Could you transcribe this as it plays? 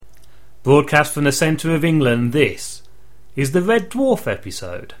Broadcast from the centre of England, this is the Red Dwarf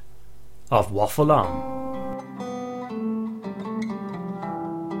episode of Waffle On.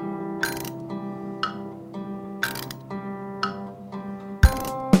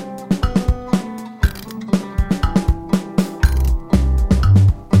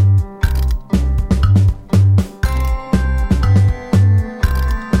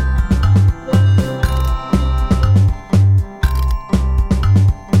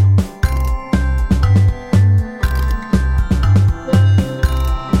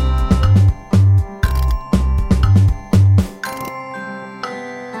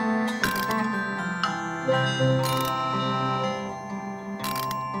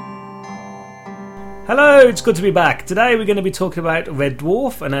 Hello, it's good to be back. Today we're going to be talking about Red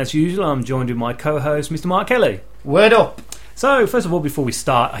Dwarf, and as usual I'm joined with my co-host Mr. Mark Kelly. Word up! So first of all, before we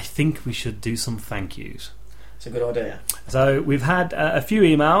start, I think we should do some thank yous. It's a good idea. So we've had a few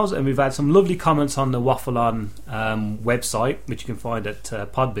emails and we've had some lovely comments on the Waffle On website, which you can find at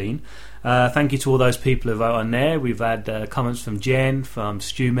Podbean. Thank you to all those people who wrote on there. We've had comments from Jen, from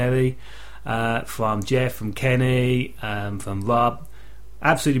Stu Merry, from Jeff, from Kenny, from Rob.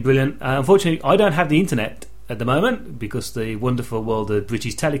 Absolutely brilliant. Unfortunately, I don't have the internet at the moment because the wonderful world of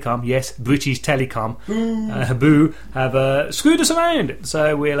British Telecom, yes, British Telecom, have screwed us around.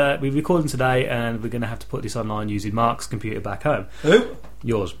 So we're recording today, and we're going to have to put this online using Mark's computer back home. Who?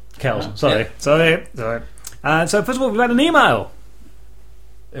 Yours, Kel's. Sorry. Yeah. So first of all, we've had an email.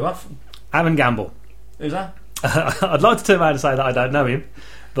 Who have? Aaron Gamble. Who's that? I'd like to turn around and say that I don't know him,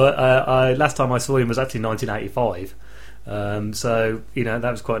 but last time I saw him was actually 1985. So you know,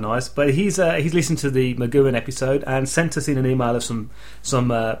 that was quite nice. But he's listened to the McGowan episode and sent us in an email of some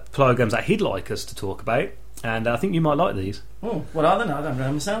programs that he'd like us to talk about, and I think you might like these. Oh, what are they now? I don't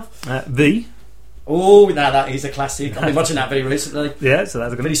know myself. Oh, now that is a classic. I've been watching that very recently. Yeah, so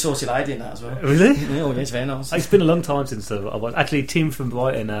that's a pretty saucy lady in that as well. Really? Yeah, oh, yes, very nice. It's been a long time since I watched. Actually, Tim from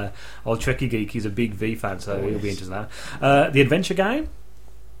Brighton, old Trekkie geek, he's a big V fan, so he'll be interested in that. The Adventure Game.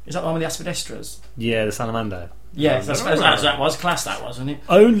 Is that the one with the Aspidestras? Yeah, the Salamander. Yeah, that was class, that was, wasn't it?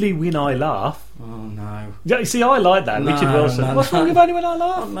 Only When I Laugh. Oh, no. Yeah, you see, I like that. No, Richard Wilson. No, What's wrong with Only When I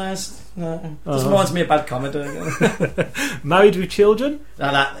Laugh? No. Just reminds me of bad comedy. Married with Children?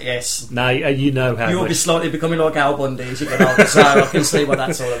 Yes. No, you know how You'll be slightly becoming like Al Bundy as you get older, so I can see what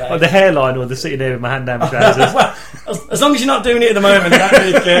that's all about. Or the hairline, or the sitting there with my hand down my trousers. Well, as long as you're not doing it at the moment, I don't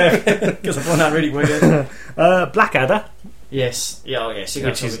really care, because I find that really weird. Blackadder. Yes. Yeah, yes.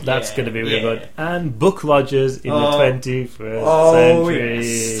 That's going to be really good. And Buck Rogers in the 21st century.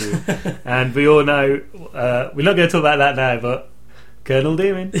 Yes. And we all know, we're not going to talk about that now, but Colonel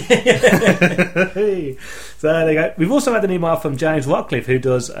Deering. So there you go. We've also had an email from James Rockcliffe, who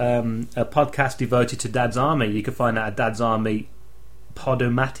does a podcast devoted to Dad's Army. You can find that at Dad's Army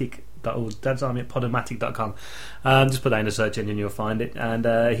Podomatic. Dad's Army at Podomatic.com. Just put that in the search engine, you'll find it.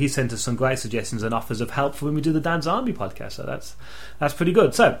 And he sent us some great suggestions and offers of help for when we do the Dad's Army podcast. So that's pretty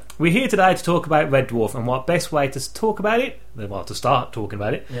good. So we're here today to talk about Red Dwarf, and what best way to talk about it, well, to start talking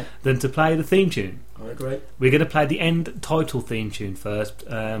about it, than to play the theme tune. I agree. We're going to play the end title theme tune first.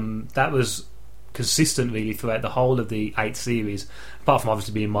 That was consistent really throughout the whole of the 8 series, apart from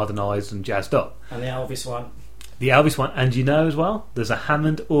obviously being modernised and jazzed up. And the Elvis one. The Elvis one, and you know as well, there's a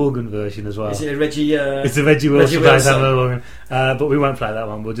Hammond organ version as well. Is it a Reggie? It's a Reggie Wilson Hammond organ, but we won't play that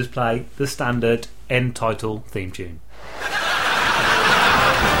one. We'll just play the standard end title theme tune.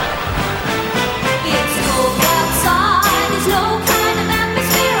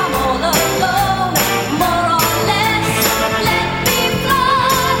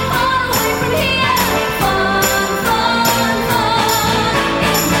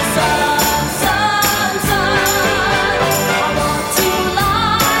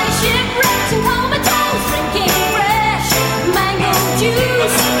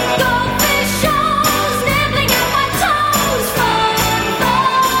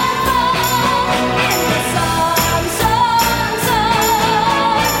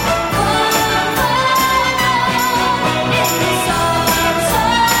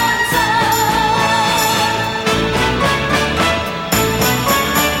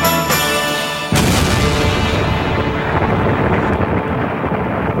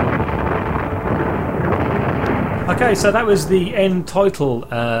 Okay, so that was the end title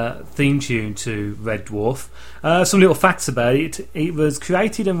theme tune to Red Dwarf. Some little facts about it. It was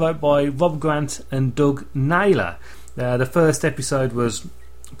created and wrote by Rob Grant and Doug Naylor. The first episode was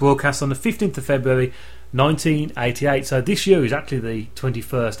broadcast on the 15th of February 1988. So this year is actually the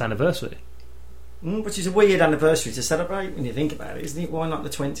 21st anniversary. Which is a weird anniversary to celebrate when you think about it, isn't it? Why not the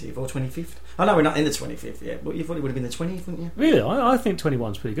 20th or 25th? I know we're not in the 25th yet, but you thought it would have been the 20th, wouldn't you? Really? I think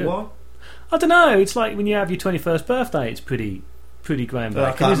 21's pretty good. Why? I don't know. It's like when you have your 21st birthday. It's pretty groundbreaking. Well,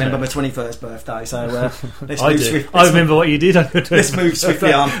 I can't isn't remember it? my 21st birthday, so let's I move do. swiftly. I remember what you did on your 21st. Let's move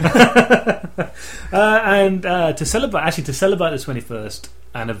swiftly on. And to celebrate the 21st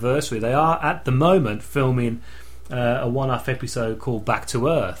anniversary, they are at the moment filming a one-off episode called Back to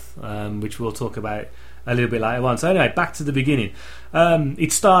Earth, which we'll talk about a little bit later on. So anyway, back to the beginning.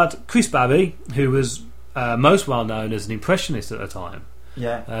 It starred Chris Barry, who was most well known as an impressionist at the time.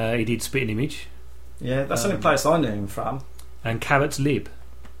 Yeah, he did Spitting Image. yeah, that's the only place I knew him from. And Carrot's Lib,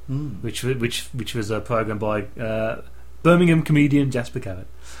 which was a program by Birmingham comedian Jasper Carrot.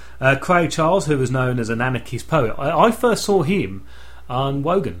 Craig Charles, who was known as an anarchist poet. I first saw him on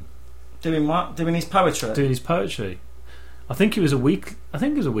Wogan Doing what? Doing his poetry. doing his poetry. I think it was a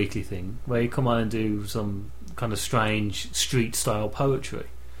weekly thing where he'd come on and do some kind of strange street style poetry.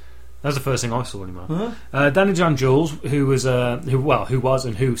 That was the first thing I saw him on. Danny John Jules, who was and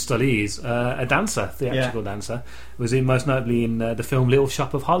who still is a dancer, theatrical dancer, was most notably in the film Little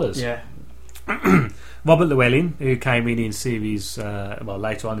Shop of Horrors. Yeah, Robert Llewellyn, who came in series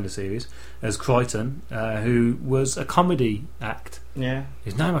later on in the series as Crichton, who was a comedy act. yeah,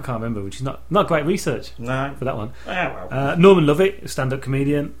 His name I can't remember, which is not great research no. for that one. Ah, well. Norman Lovett, a stand-up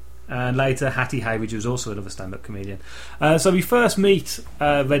comedian, and later Hattie Hayridge, who's also another stand-up comedian. So we first meet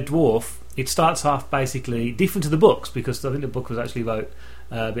Red Dwarf. It starts off basically different to the books, because I think the book was actually wrote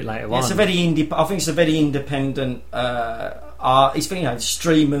a bit later on. It's a very I think it's a very independent art. It's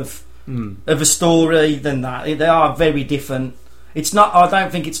stream of a story than that. They are very different. It's not. I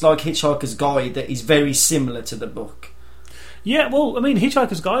don't think it's like Hitchhiker's Guide that is very similar to the book. Yeah, well, I mean,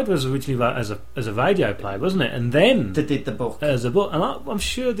 Hitchhiker's Guide was originally wrote as a radio play, wasn't it? And then They did the book. as a book, and I'm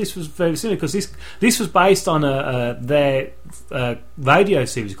sure this was very similar, because this was based on their radio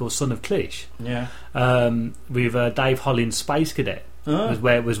series called Son of Clish, Yeah. with Dave Hollins' Space Cadet. Oh.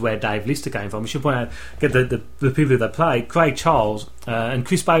 Was where Dave Lister came from. We should point out the people who they played, Craig Charles and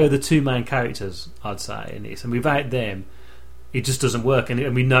Chris Barry, are the two main characters, I'd say, in this. And without them, it just doesn't work.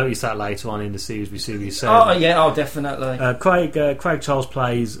 And we notice that later on in the series, with Series 7. Oh yeah, oh definitely. Craig Charles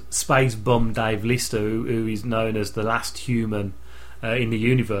plays space bum Dave Lister, who is known as the last human in the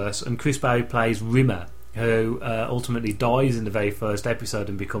universe, and Chris Barry plays Rimmer, who ultimately dies in the very first episode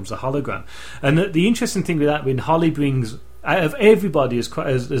and becomes a hologram. And the interesting thing with that, when Holly brings, out of everybody,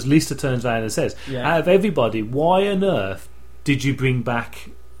 as Lister turns around and says, out of everybody, why on earth did you bring back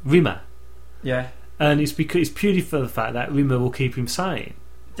Rimmer? Yeah, And it's because it's purely for the fact that Rimmer will keep him sane.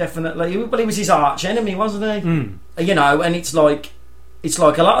 definitely. Well, he was his arch enemy, wasn't he? You know, and it's like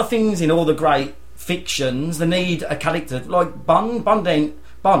a lot of things in all the great fictions. They need a character like Bond. Bond ain't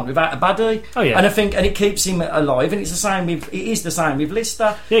Bond without a baddie. Oh yeah, and I think, and it keeps him alive. And it's the same with. It is the same with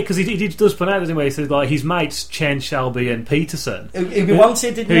Lister. Yeah, because he does put out, doesn't he? He says like his mates Chen, Shelby, and Peterson, Who he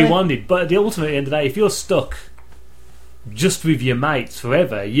wanted, didn't he? Who he wanted, but at the ultimate end of the day, if you're stuck just with your mates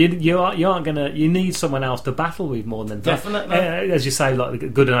forever, you aren't gonna. You need someone else to battle with more than that. Definitely. As you say, like the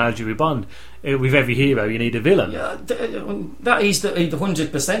good analogy with Bond, with every hero, you need a villain. Yeah, that is the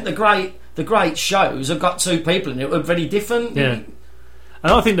 100%. The great shows have got two people in it who are very different. Yeah.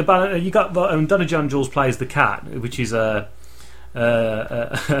 And I think you got Donna John Jules plays the cat, which is a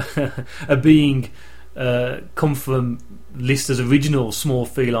being come from Lister's original small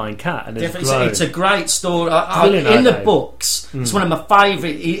feline cat, and it's a great story. In the books, it's one of my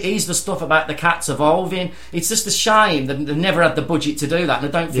favourite. Is the stuff about the cats evolving. It's just a shame that they never had the budget to do that,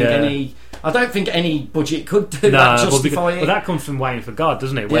 and I don't think any budget could do that. Justify it. Well, that comes from Waiting for God,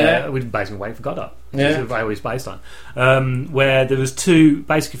 doesn't it? Where we're basically Waiting for God up. Yeah, that's what it's based on. Where there was two.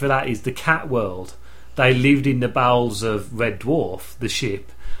 Basically, for that is the cat world. They lived in the bowels of Red Dwarf, the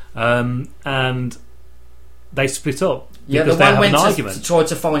ship, and they split up. Yeah, because the one they went have an argument. to try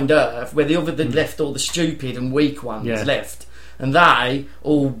to find Earth, where the other left all the stupid and weak ones left, and they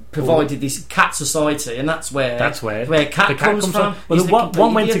all provided this cat society, and that's where cat comes from. Well,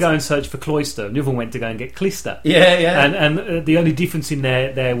 one went to go and search for Cloister, and the other one went to go and get Clister. Yeah. And the only difference in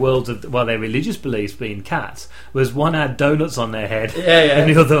their worlds of their religious beliefs being cats was one had donuts on their head, and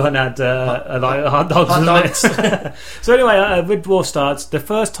the other one had hot dogs. So anyway, Red Dwarf starts. The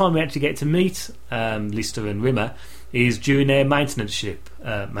first time we actually get to meet Lister and Rimmer is during their maintenance shift.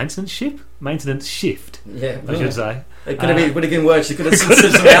 Yeah, I should say. It could have been worse. You could have said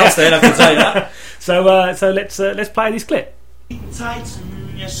something else there. I can say that. So let's play this clip.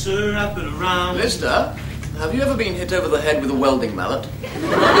 Titan, yes sir, I've been around. Mister, have you ever been hit over the head with a welding mallet?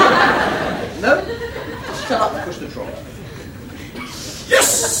 No? Shut up and push the trolley. Yes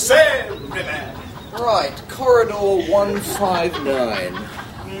sir, River. Right, corridor 159.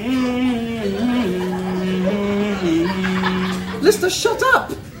 Lister, shut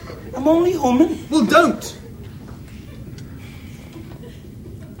up! I'm only humming. Well, don't.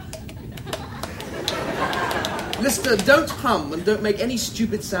 Lister, don't hum and don't make any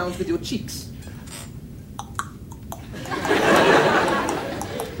stupid sounds with your cheeks.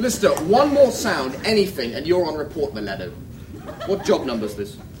 Lister, one more sound, anything, and you're on report, Miledo. What job number's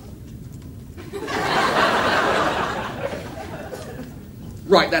this?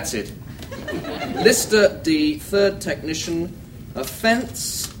 Right, that's it. Lister D, third technician,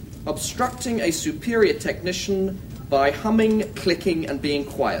 offence, obstructing a superior technician by humming, clicking, and being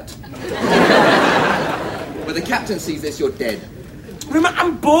quiet. When the captain sees this, you're dead.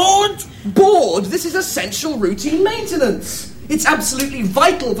 I'm bored. Bored? This is essential routine maintenance. It's absolutely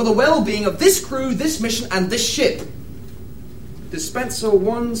vital for the well-being of this crew, this mission, and this ship. Dispenser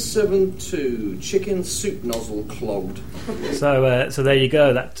 172, chicken soup nozzle clogged. So there you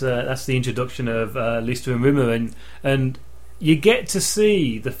go. That's the introduction of Lister and Rimmer, and you get to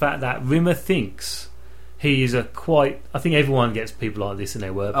see the fact that Rimmer thinks he is I think everyone gets people like this in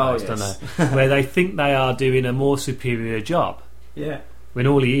their workplace, don't they? Where they think they are doing a more superior job. Yeah. When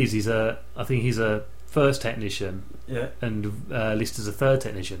all he is, I think he's a first technician. Yeah. And Lister's a third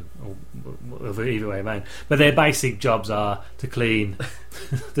technician, or either way around. But their basic jobs are to clean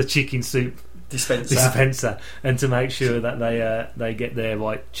the chicken soup dispenser and to make sure that they get their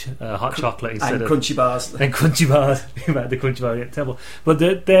hot chocolate instead and of crunchy bars. And crunchy bars. The crunchy bars get terrible.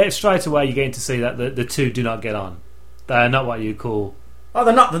 But they're straight away you're getting to see that the two do not get on. They're not what you call. Oh,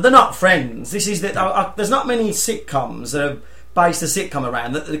 they're not friends. This is there's not many sitcoms that have based a sitcom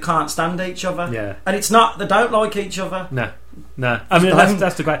around that they can't stand each other. Yeah. And it's not they don't like each other. No. I mean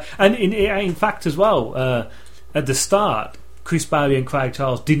that's the great. And in fact as well, at the start, Chris Barrie and Craig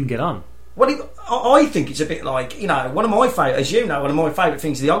Charles didn't get on. Well, I think it's a bit like, one of my favourite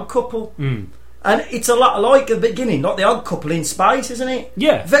things is The Odd Couple. Mm. And it's a lot like at the beginning, like The Odd Couple in space, isn't it?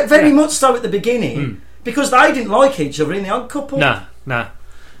 Yeah. Very much so at the beginning, because they didn't like each other in The Odd Couple. No,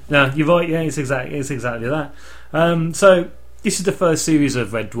 you're right, yeah, it's exactly that. So, this is the first series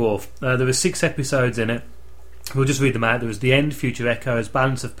of Red Dwarf. There were 6 episodes in it. We'll just read them out. There was The End, Future Echoes,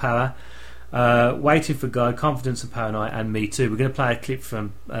 Balance of Power, Waiting for God, Confidence and Paranoia, and Me Too. We're going to play a clip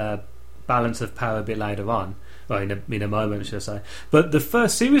from Balance of Power a bit later on, well, in a moment, should I say. But the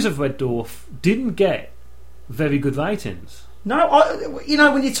first series of Red Dwarf didn't get very good ratings. No,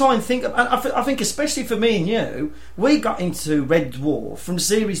 when you try and think, I think especially for me and you, we got into Red Dwarf from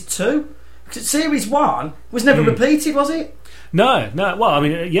Series 2. Series 1 was never repeated, was it? No. Well, I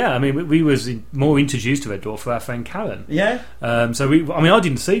mean, we was more introduced to Red Dwarf for our friend Karen. Yeah. So I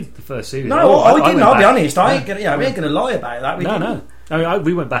didn't see the first series. No, I didn't. I'll be honest. We ain't going to lie about that. No. I mean,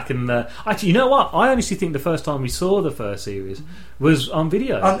 we went back and actually, you know what? I honestly think the first time we saw the first series was on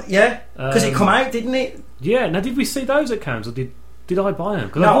video. Because it come out, didn't it? Yeah. Now, did we see those at Cairns, or did I buy them?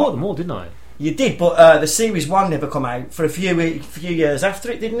 Because No. I bought them all, didn't I? You did, but the Series 1 never come out for a few years after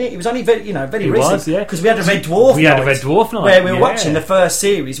it, didn't it? It was only very recent. Was, yeah. Because we had a Red Dwarf We had a Red Dwarf night. where we were watching the first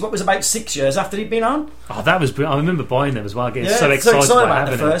series. What was about 6 years after it'd been on? Oh, that was brilliant. I remember buying them as well, getting so excited about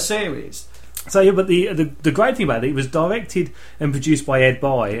the first series. So yeah, but the great thing about it was directed and produced by Ed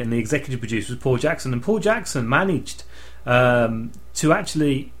Bye, and the executive producer was Paul Jackson. And Paul Jackson managed to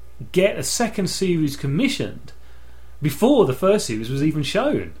actually get a second series commissioned before the first series was even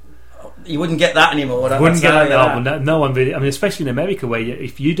shown. You wouldn't get that anymore. No one really. I mean, especially in America, where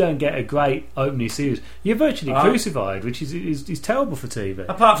if you don't get a great opening series, you're virtually crucified, which is terrible for TV.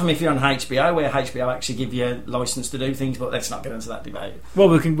 Apart from if you're on HBO, where HBO actually give you a license to do things, but let's not get into that debate. Well,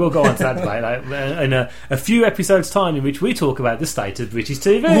 we'll go on to that debate in a few episodes' time, in which we talk about the state of British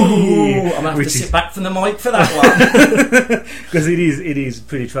TV. Ooh, I'm gonna have to sit back from the mic for that one because it is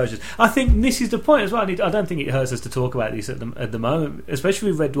pretty atrocious. I think this is the point as well. I don't think it hurts us to talk about this at the moment,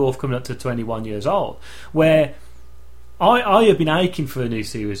 especially with Red Dwarf coming up to 21 years old, where I have been aching for a new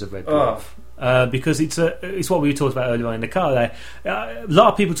series of Red Dwarf. Because it's what we talked about earlier on in the car. A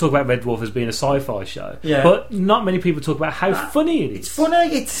lot of people talk about Red Dwarf as being a sci-fi show, but not many people talk about how funny it is. It's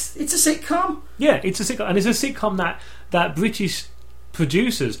funny. It's a sitcom. Yeah, it's a sitcom, and it's a sitcom that British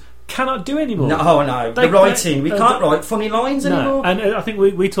producers cannot do anymore. No. The writing, we can't write funny lines anymore. And I think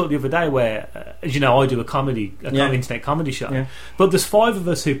we talked the other day where, as you know, I do an internet comedy show, but there's 5 of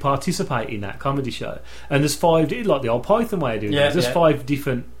us who participate in that comedy show, and there's 5, like the old Python way of doing it. There's 5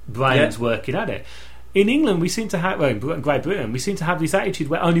 different brains working at it. In England, we seem to have, in Great Britain, we seem to have this attitude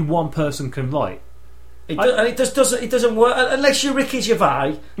where only one person can write. It doesn't work unless you're Ricky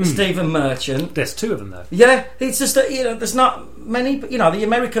Gervais, Stephen Merchant. There's two of them though. Yeah, it's just that there's not many. The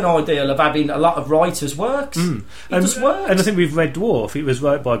American ideal of having a lot of writers works. It just works. And I think with Red Dwarf, it was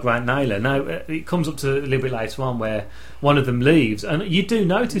wrote by Grant Naylor. Now it comes up to a little bit later on where one of them leaves, and you do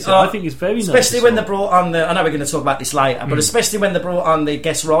notice it. I think it's very especially noticeable. when they brought on I know we're going to talk about this later, but especially when they brought on the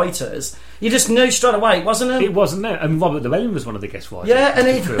guest writers, you just knew straight away, wasn't it? It wasn't there. And Robert Llewellyn was one of the guest writers. Yeah,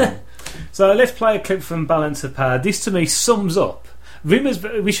 and So let's play a clip from Balance of Power. This to me sums up.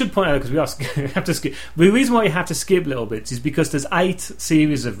 We should point out, because we have to skip. The reason why you have to skip little bits is because there's 8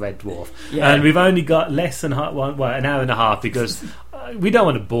 series of Red Dwarf, and we've only got less than an hour and a half, because we don't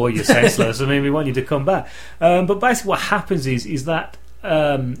want to bore you senseless. I mean, we want you to come back. But basically, what happens is that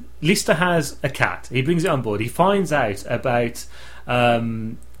Lister has a cat. He brings it on board. He finds out about.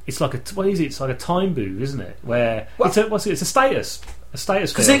 It's like It's like a time booth, isn't it? Where it's a status. A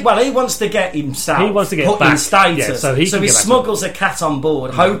status because he wants to get himself put back in status, yeah, so he smuggles a cat on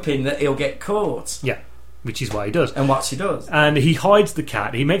board, hoping that he'll get caught. Yeah, which is what he does. And what he does, and he hides the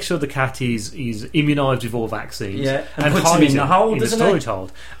cat. He makes sure the cat is immunised with all vaccines. Yeah, and puts him in the hold, in the storage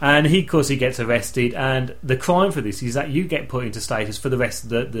hold. And of course, he gets arrested. And the crime for this is that you get put into status for the rest of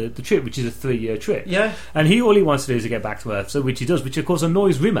the trip, which is a 3-year trip. Yeah, and all he wants to do is to get back to Earth, so which he does, which of course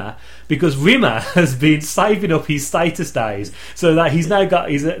annoys Rimmer, because Rimmer has been saving up his status days so that he's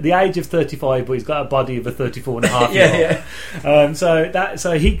at the age of 35, but he's got a body of a 34 and a half year old.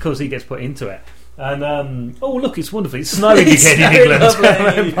 So he gets put into it. And look, it's wonderful. It's snowing again in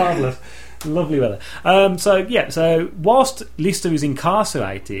England. Marvellous. Lovely weather. So whilst Lister is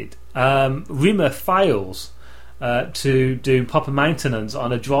incarcerated, Rimmer fails to do proper maintenance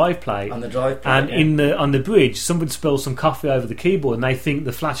on a drive plate. And on the bridge, someone spills some coffee over the keyboard, and they think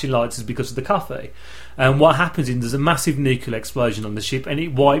the flashing lights is because of the coffee. And what happens is there's a massive nuclear explosion on the ship, and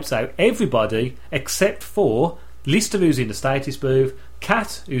it wipes out everybody except for Lister, who's in the status booth,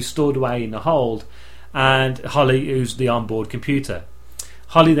 Cat, who's stored away in the hold, and Holly, who's the onboard computer.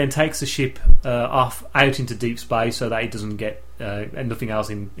 Holly then takes the ship out into deep space so that it doesn't get and nothing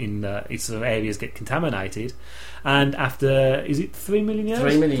else in its areas get contaminated. And after 3 million years?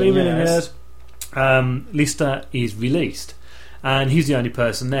 3 million years. Lister is released, and he's the only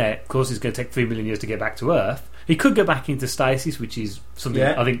person there. Of course, it's going to take 3 million years to get back to Earth. He could go back into stasis, which is something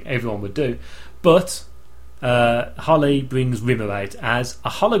I think everyone would do, but Holly brings Rimmer out as a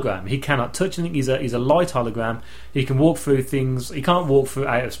hologram. He cannot touch anything. He's a light hologram. He can walk through things. He can't walk through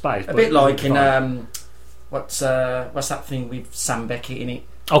out of space. A bit like in what's that thing with Sam Beckett in it?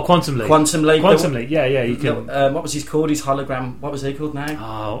 Oh, Quantum Leap. Quantum Leap. Yeah. You can. What was his called? His hologram. What was he called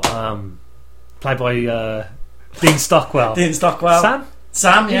now? Played by Dean Stockwell.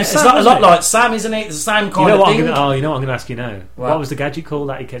 Sam, yeah. It's a lot like Sam, isn't it? It's the same kind of thing. You know what I'm going to ask you now? What was the gadget called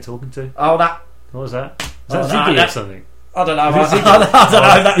that he kept talking to? Oh, that. What was that? Is that Ziggy or something? I don't know. I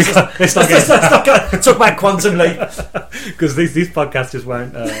don't know. Let's not talk about Quantum Leap, because this podcast just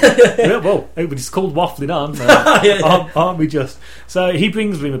won't. It's called waffling on. Aren't we just? So he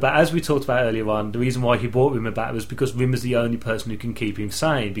brings Rimmer back, as we talked about earlier on. The reason why he brought Rimmer back was because Rimmer's the only person who can keep him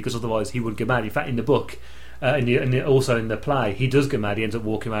sane, because otherwise he would get mad. In fact, in the book. And also in the play, he does get mad. He ends up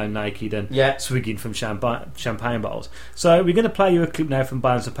walking around naked and swigging from champagne bottles. So we're going to play you a clip now from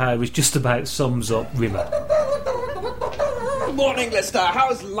Balance of Power, which just about sums up Rimmer. Good morning, Lister.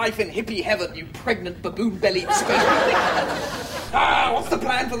 How's life in hippie heaven, you pregnant baboon-bellied space? What's the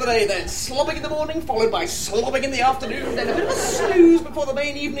plan for the day then? Slobbing in the morning, followed by slobbing in the afternoon, then a bit of a snooze before the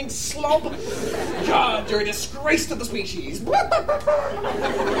main evening slob. God, you're a disgrace to the species.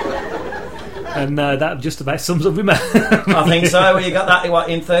 And that just about sums up Rimmer. I think so. You got that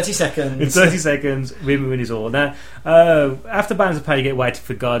in 30 seconds. In 30 seconds, Rimmer in his all. Now, after Balance of Power, you get Waiting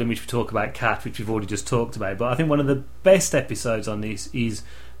for God, in which we talk about Cat, which we've already just talked about. But I think one of the best episodes on this is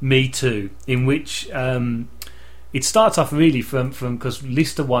Me Too, in which it starts off really from because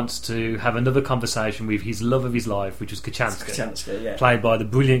Lister wants to have another conversation with his love of his life, which was Kochanski, played by the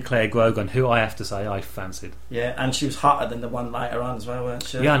brilliant Claire Grogan, who I have to say I fancied. Yeah, and she was hotter than the one later on as well, weren't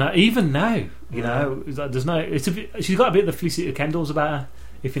she? Yeah, no, even now, you know, there's no. It's a bit, she's got a bit of the Felicity Kendalls about her.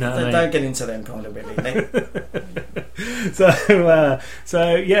 If you know what I mean. Don't get into them kind of women.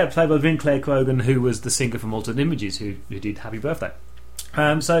 Played by Vin Claire Grogan, who was the singer from Altered Images, who did Happy Birthday.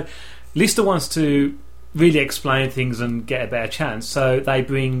 So Lister wants to really explain things and get a better chance, so they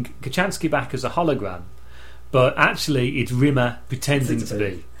bring Kochanski back as a hologram, but actually it's Rimmer pretending to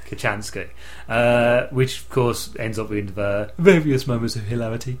be Kochanski, which of course ends up with various moments of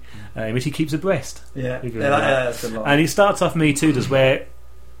hilarity, in which he keeps abreast. That's a lot. And it starts off Me Too, does, where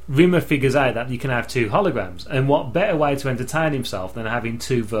Rimmer figures out that you can have 2 holograms, and what better way to entertain himself than having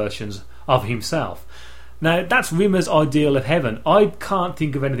 2 versions of himself. Now, that's Rimmer's ideal of heaven. I can't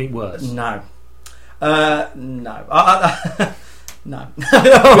think of anything worse. No. No. No.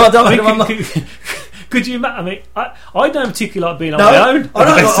 I don't, could you imagine? I mean, I don't particularly like being on my own.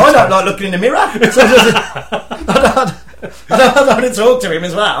 I don't like looking in the mirror. I don't want to talk to him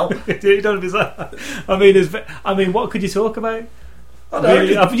as well. You don't I mean, what could you talk about?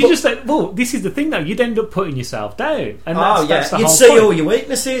 You just say, well, this is the thing though. You'd end up putting yourself down, and that's the you'd whole see point. all your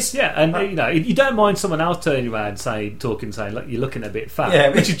weaknesses. Yeah, and you don't mind someone else turning around, saying, look, you're looking a bit fat. Yeah,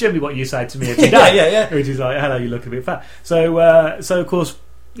 which is generally what you say to me every day. yeah. Which is like, hello, you look a bit fat. So of course.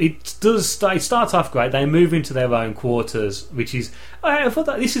 It starts off great. They move into their own quarters, which is. I thought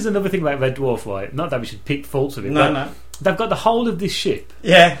that this is another thing about Red Dwarf, right? Not that we should pick faults with it. No. They've got the whole of this ship.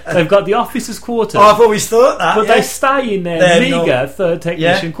 Yeah. They've got the officers' quarters. I've always thought that. But they stay in their meagre third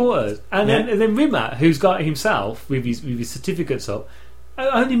technician quarters. And then Rimmer, who's got it himself with his certificates up,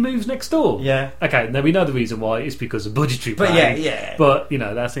 only moves next door. Yeah. Okay, now we know the reason why. It's because of budgetary planning. But yeah. But,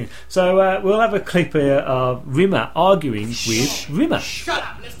 that's the thing. So we'll have a clip here of Rimmer arguing with Rimmer. Shut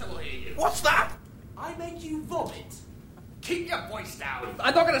up, Lister will hear you. What's that? I made you vomit. Keep your voice down.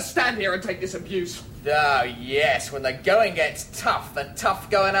 I'm not going to stand here and take this abuse. Oh, yes, when the going gets tough, the tough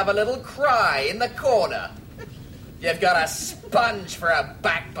go and have a little cry in the corner. You've got a sponge for a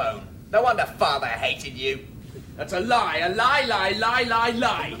backbone. No wonder Father hated you. That's a lie.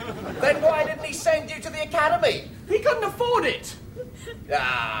 Then why didn't he send you to the academy? He couldn't afford it.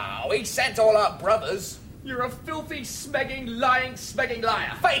 Oh, he sent all our brothers. You're a filthy, smegging, lying, smegging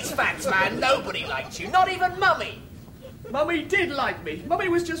liar. Face facts, man. Nobody liked you, not even Mummy. Mummy did like me. Mummy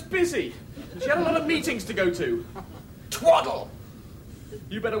was just busy. She had a lot of meetings to go to. Twaddle.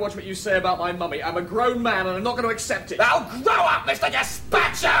 You better watch what you say about my mummy. I'm a grown man and I'm not going to accept it. Now grow up, Mr.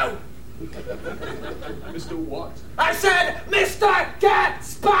 Gaspacho! Mr. What? I said Mr.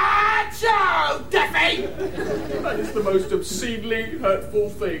 Gaspacho, Deafy! That is the most obscenely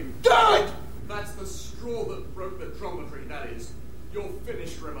hurtful thing. Good! That's the straw that broke the dromedary, that is. You're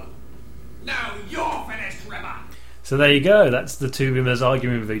finished, Rimmer. Now you're finished, Rimmer! So there you go. That's the two Rimmers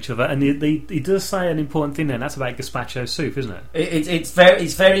arguing with each other, and he does say an important thing there. And that's about gazpacho soup, isn't it? It's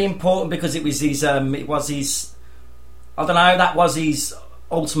very important because it was his I don't know, that was his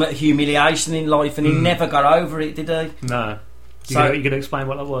ultimate humiliation in life, and he never got over it, did he? No. You're going to explain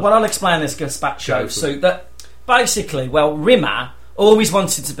what that was? Well, I'll explain this gazpacho soup. That basically, Rimmer always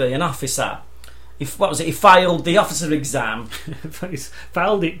wanted to be an officer. He failed the officer exam. He's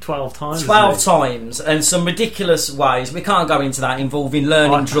failed it 12 times. 12 times, and some ridiculous ways. We can't go into that, involving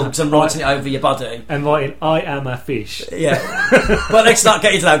learning drugs and writing it over your body. And writing, I am a fish. Yeah. But let's not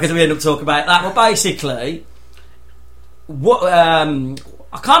get into that because we end up talking about that. Well, basically, I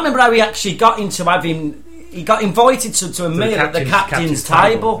can't remember how he actually got into having. He got invited to a meal at the captain's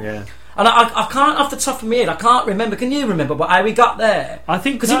table. Yeah. And I can't, off the top of my head, I can't remember. Can you remember how we got there? I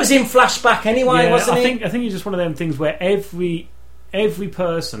think because it was in flashback anyway, wasn't it? I think it's just one of them things where every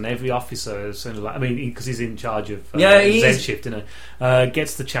person, every officer, is sort of like, I mean, because he's in charge of Zen shift,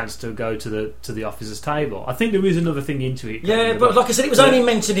 gets the chance to go to the officers' table. I think there is another thing into it. Yeah, but like I said, it was only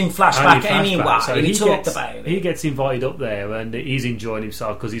mentioned in flashback anyway. So he talked about it. He gets invited up there, and he's enjoying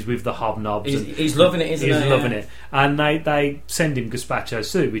himself because he's with the hobnobs. He's loving it, isn't he? He's loving it, and they send him gazpacho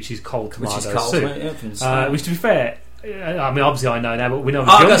soup, which is cold tomato soup. Which, to be fair, I mean, obviously I know now, but we know.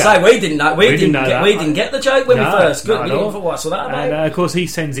 I was going to say we didn't know. We didn't get the joke when we first. Good, what's that about? And of course, he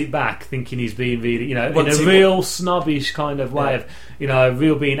sends it back, thinking he's being really, in a real snobbish kind of way of,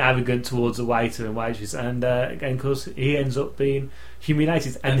 real being arrogant towards the waiter and waitress, and of course he ends up being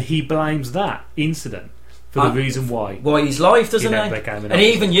humiliated, and he blames that incident for the reason why his life, doesn't he? And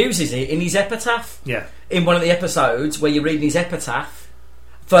he even uses it in his epitaph. Yeah, in one of the episodes where you're reading his epitaph.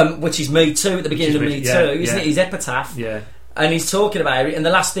 Which is Me Too at the beginning of Me Too, isn't it? His epitaph. Yeah. And he's talking about it, and the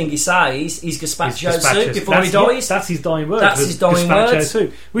last thing he says is gazpacho soup before he dies. That's his dying words. That's his dying words.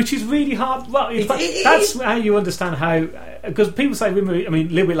 Soup, which is really hard. Well, that's how you understand how. Because people say Rimmer. I mean, a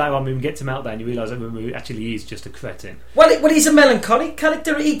little bit later on, when we get to Meltdown, you realise that Rimmer actually is just a cretin. Well, he's a melancholic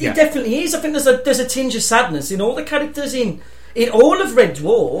character. He definitely is. I think there's a tinge of sadness in all the characters in all of Red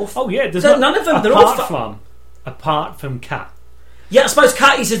Dwarf. Oh yeah, none of them. They're all apart from Cat. Yeah, I suppose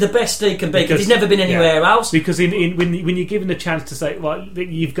Catty's is the best he can be because he's never been anywhere else. Because when you're given the chance to say, well,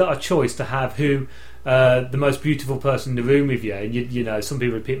 you've got a choice to have who the most beautiful person in the room with you, and some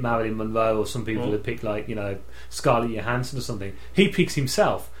people would pick Marilyn Monroe, or some people would pick Scarlett Johansson or something. He picks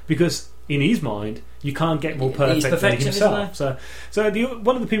himself because in his mind you can't get more perfect than himself. So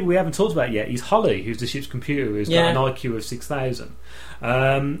one of the people we haven't talked about yet is Holly, who's the ship's computer, who's got an IQ of 6,000.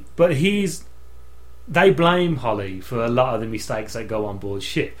 But they blame Holly for a lot of the mistakes that go on board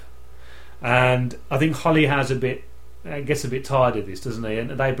ship. And I think Holly gets a bit tired of this, doesn't he? And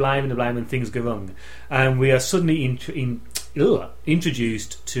they blame when things go wrong. And we are suddenly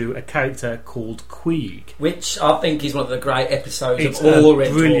introduced to a character called Queeg, which I think is one of the great episodes of all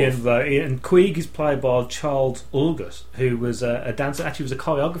Red Dwarf. Brilliant, and Queeg is played by Charles August, who was a dancer. Actually, was a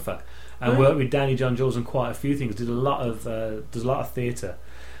choreographer and worked with Danny John Jules on quite a few things. Does a lot of theatre.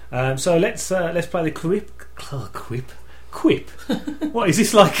 So let's play the quip. What is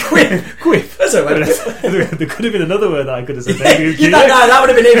this like? Quip. That's all right. There could have been another word that I could have said. No, that would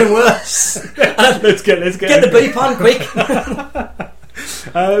have been even worse. let's get the beep on quick.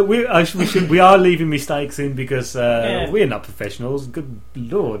 We are leaving mistakes in because we're not professionals. Good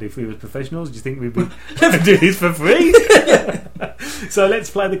Lord, if we were professionals, do you think we'd be doing this for free? So let's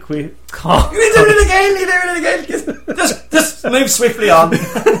play the quip. You're doing it again. Just move swiftly on.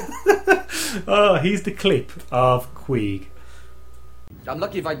 Here's the clip of Queeg. I'm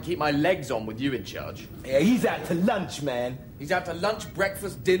lucky if I can keep my legs on with you in charge. Yeah, he's out to lunch, man. He's out to lunch,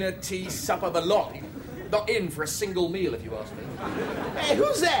 breakfast, dinner, tea, supper, the lot. He's not in for a single meal, if you ask me. Hey,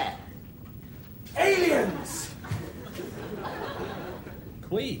 who's that? Aliens!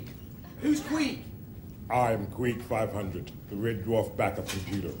 Queeg. Who's Queeg? I'm Queeg 500, the Red Dwarf backup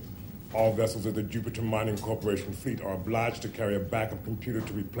computer. All vessels of the Jupiter Mining Corporation fleet are obliged to carry a backup computer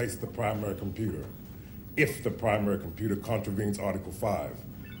to replace the primary computer, if the primary computer contravenes Article 5.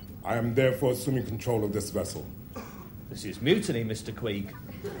 I am therefore assuming control of this vessel. This is mutiny, Mr. Queeg.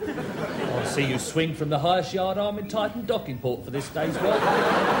 I'll see you swing from the highest yard arm in Titan docking port for this day's work.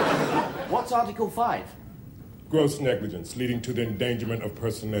 What's Article 5? Gross negligence leading to the endangerment of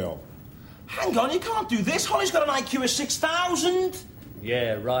personnel. Hang on, you can't do this. Holly's got an IQ of 6,000.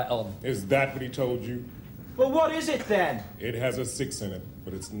 Yeah, right on. Is that what he told you? Well, what is it then? It has a 6 in it,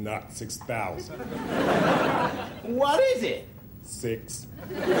 but it's not 6,000. What is it? 6.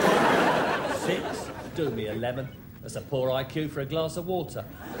 6? Do me a lemon. That's a poor IQ for a glass of water.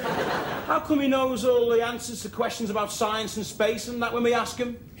 How come he knows all the answers to questions about science and space and that when we ask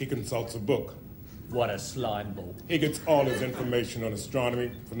him? He consults a book. What a slime ball. He gets all his information on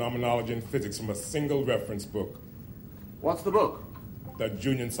astronomy, phenomenology, and physics from a single reference book. What's the book? The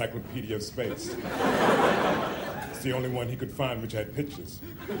Junior Encyclopedia of Space. It's the only one he could find which had pictures.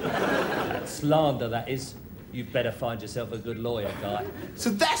 That's slander, that is. You'd better find yourself a good lawyer, guy. So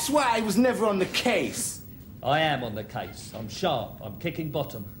that's why I was never on the case. I am on the case. I'm sharp. I'm kicking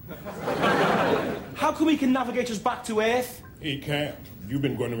bottom. How come he can navigate us back to Earth? He can't. You've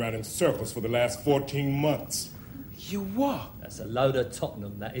been going around in circles for the last 14 months. You what? That's a load of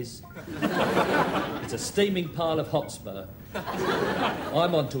Tottenham, that is. It's a steaming pile of Hotspur.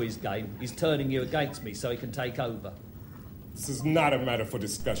 I'm onto his game. He's turning you against me so he can take over. This is not a matter for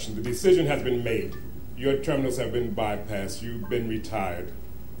discussion. The decision has been made. Your terminals have been bypassed. You've been retired.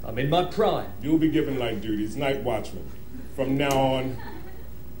 I'm in my prime. You'll be given light duties, night watchman. From now on,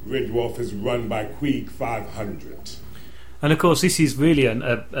 Red Dwarf is run by Queeg 500. And of course, this is really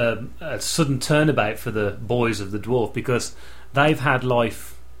a sudden turnabout for the boys of the Dwarf because they've had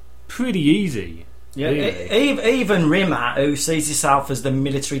life pretty easy. Yeah, really. Even Rimmer, who sees himself as the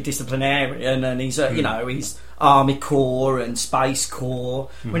military disciplinarian, and he's he's Army Corps and Space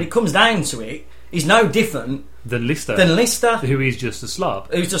Corps. When it comes down to it, he's no different than Lister, who is just a slob.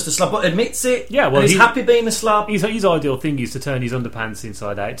 But admits it. Yeah, well, and he's happy being a slob. His ideal thing is to turn his underpants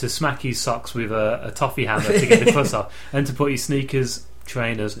inside out, to smack his socks with a toffee hammer to get the fuss off, and to put his sneakers,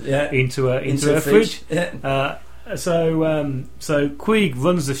 trainers, into a fridge. Yeah. So Queeg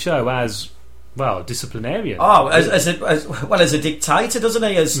runs the show as, well, disciplinarian. Oh, as a dictator, doesn't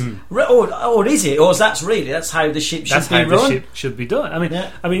he? Or is it? Or that's how the ship should be run? The ship should be done. I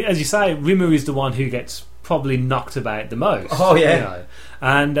mean, as you say, Rimmer is the one who gets probably knocked about the most. Oh yeah. You know?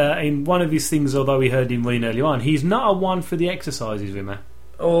 And in one of his things, although we heard him running earlier on, he's not a one for the exercises, Rimmer.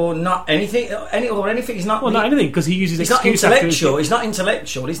 Or not anything. Anything. He's not. Well, not anything because he uses. He's not intellectual. He's not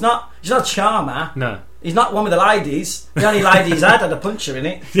intellectual. He's not a charmer. No. He's not one with the ladies. The only lady he's had a puncher in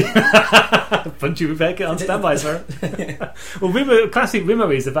it. Puncher with Beckett on standby, sir. Well, classic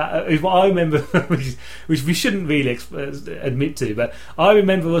Rimmer is what I remember, which we shouldn't really admit to, but I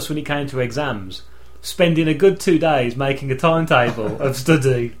remember us when it came to exams, spending a good 2 days making a timetable of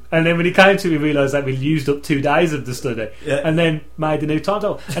study, and then when it came to it, we realised that we used up 2 days of the study, and then made a new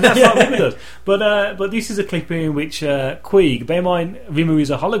timetable, and that's what Rimmer does. But this is a clip in which Queeg, bear in mind, Rimmer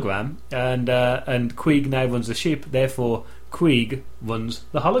is a hologram, and Queeg now runs the ship. Therefore, Queeg runs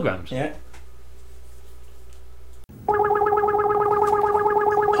the holograms. Yeah.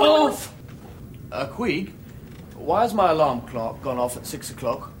 Off! Queeg, why has my alarm clock gone off at 6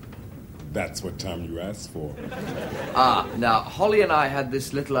 o'clock? That's what time you asked for. Now, Holly and I had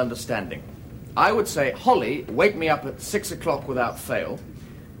this little understanding. I would say, Holly, wake me up at 6 o'clock without fail.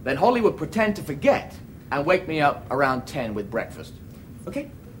 Then Holly would pretend to forget and wake me up around 10 with breakfast. Okay?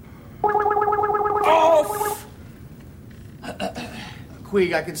 Off!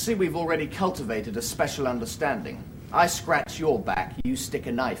 Queeg, I can see we've already cultivated a special understanding. I scratch your back, you stick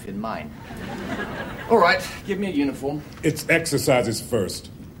a knife in mine. All right, give me a uniform. It's exercises first.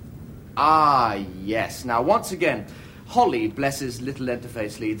 Ah, yes. Now, once again, Holly, bless his little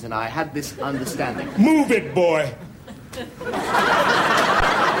interface leads, and I had this understanding. Move it, boy!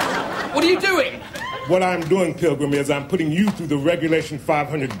 What are you doing? What I'm doing, Pilgrim, is I'm putting you through the Regulation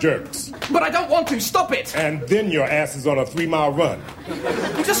 500 jerks. But I don't want to. Stop it! And then your ass is on a 3-mile run.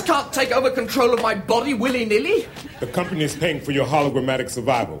 You just can't take over control of my body willy-nilly. The company is paying for your hologrammatic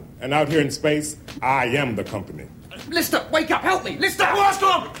survival. And out here in space, I am the company. Lister, wake up! Help me! Lister! What's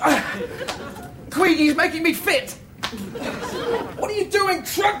wrong? Queeg, he's making me fit. What are you doing?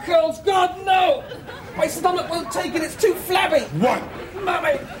 Truck curls? God, no! My stomach won't take it. It's too flabby. 1.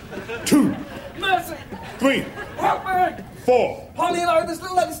 Mummy! 2. Mercy! 3. Help me! 4. Holly and I have this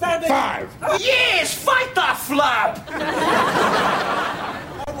little understanding. 5. Yes! Fight that flab!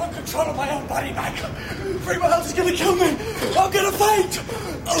 I want control of my own body back. Freeman Health is going to kill me. I'm going to faint.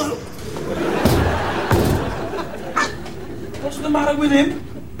 What's the matter with him?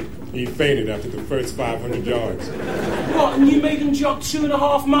 He fainted after the first 500 yards. What, and you made him jog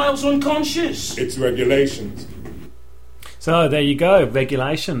 2.5 miles unconscious? It's regulations. So there you go,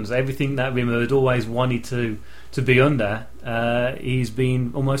 regulations. Everything that Rimmer had always wanted to be under, he's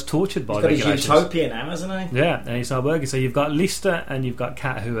been almost tortured by regulations. He's got his utopia now, hasn't he? Yeah, and it's not working. So you've got Lister and you've got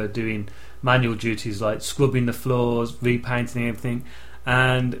Kat who are doing manual duties like scrubbing the floors, repainting everything.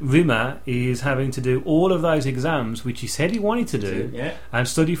 And Rimmer is having to do all of those exams which he said he wanted to do and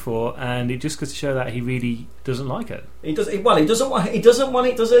study for, and it just goes to show that he really doesn't like it. He doesn't want it, does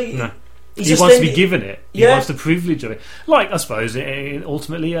he? No. He wants to be given it. He wants the privilege of it. Like, I suppose,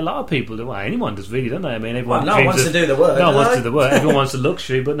 ultimately, a lot of people do. Well, anyone does, really, don't they? I mean, everyone no one wants to do the work. No one wants to do the work. Everyone wants the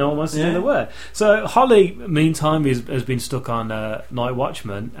luxury, but no one wants to do the work. So Holly, meantime, has been stuck on Night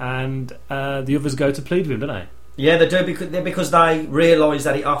Watchman, and the others go to plead with him, don't they? Yeah, they do because they realise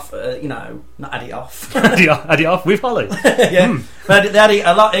that it off, not had it off. had it off with Holly. But they had it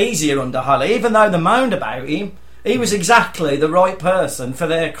a lot easier under Holly, even though they moaned about him. He was exactly the right person for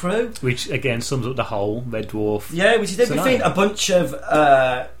their crew. Which, again, sums up the whole Red Dwarf. Yeah, which is everything. A bunch of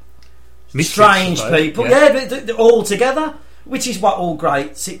strange people. All together. Which is what all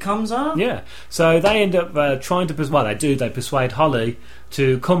great sitcoms are. Yeah. So they end up trying to... They persuade Holly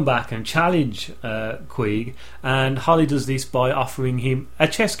to come back and challenge Queeg. And Holly does this by offering him a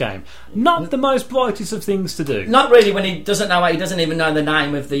chess game. Not the most brightest of things to do. Not really when he doesn't know... He doesn't even know the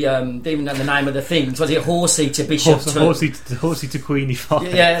name of the... even know the name of the thing. Was it horsey to bishop horsey to queenie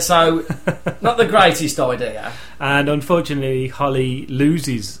 5. Yeah, so... not the greatest idea. And unfortunately, Holly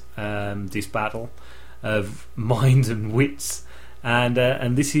loses this battle of minds and wits, and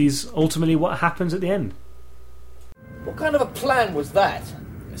this is ultimately what happens at the end. What kind of a plan was that?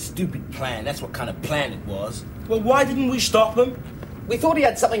 A stupid plan, that's what kind of plan it was. Well, why didn't we stop him? We thought he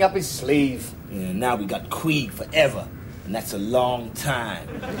had something up his sleeve. Yeah, now we got Queeg forever, and that's a long time.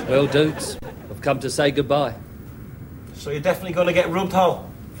 Well, dudes, I've come to say goodbye. So you're definitely going to get rubbed whole?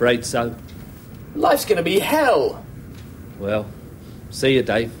 Afraid so. Life's going to be hell. Well, see you,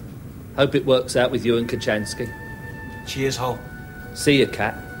 Dave. Hope it works out with you and Kachansky. Cheers, Hol. See you,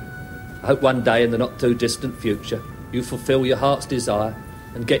 Kat. I hope one day in the not-too-distant future you fulfil your heart's desire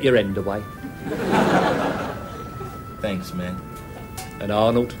and get your end away. Thanks, man. And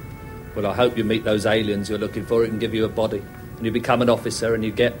Arnold, well, I hope you meet those aliens you're looking for and give you a body, and you become an officer and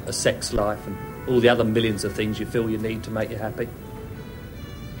you get a sex life and all the other millions of things you feel you need to make you happy.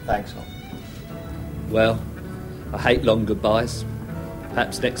 Thanks, Hol. Well, I hate long goodbyes.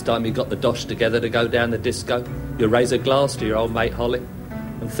 Perhaps next time you got the dosh together to go down the disco, you'll raise a glass to your old mate Holly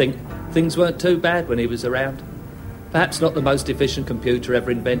and think things weren't too bad when he was around. Perhaps not the most efficient computer ever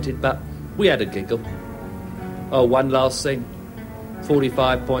invented, but we had a giggle. Oh, one last thing.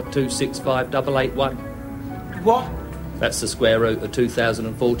 45.265881. What? That's the square root of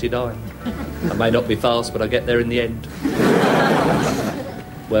 2049. I may not be fast, but I get there in the end.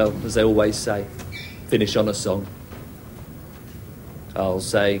 Well, as they always say, finish on a song. I'll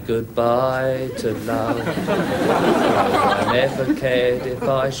say goodbye to love. I never cared if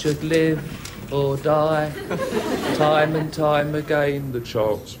I should live or die. Time and time again, the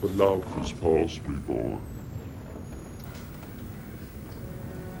chance for love has passed me by.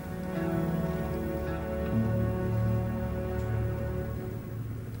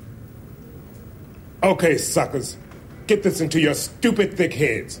 Okay, suckers. Get this into your stupid thick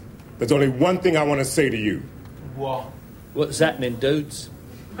heads. There's only one thing I want to say to you. What? What's happening, dudes?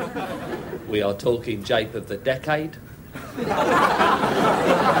 We are talking Jape of the Decade.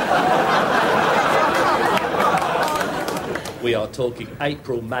 We are talking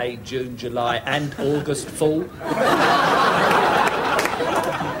April, May, June, July and August fall.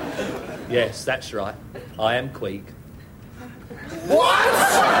 Yes, that's right. I am Queeg. What?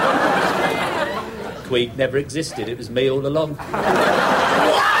 Queeg never existed. It was me all along.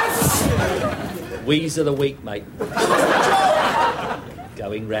 What? We's of the week, mate.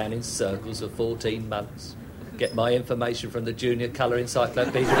 Going round in circles for 14 months. Get my information from the Junior Colour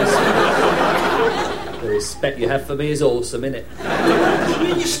Encyclopedia. The respect you have for me is awesome, innit?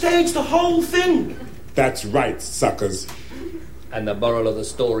 You staged the whole thing. That's right, suckers. And the moral of the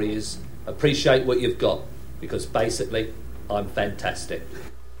story is appreciate what you've got, because basically I'm fantastic.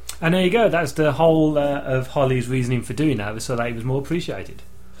 And there you go. That's the whole of Holly's reasoning for doing that, was so that he was more appreciated.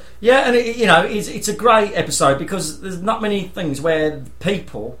 Yeah, and it's a great episode because there's not many things where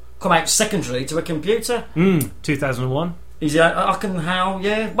people come out secondary to a computer. 2001. Is it?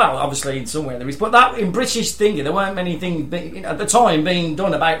 Yeah. Well, obviously in somewhere there is, but that in British thinking there weren't many things at the time being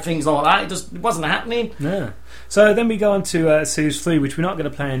done about things like that. It wasn't happening. Yeah. So then we go on to series 3, which we're not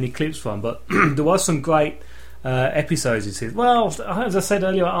going to play any clips from, but there was some great episodes in series. Well, as I said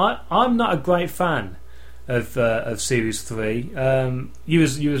earlier, I'm not a great fan of series 3. You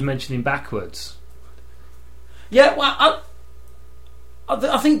was mentioning Backwards. Yeah. Well,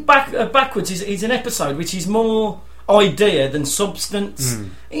 I think Backwards is an episode which is more idea than substance.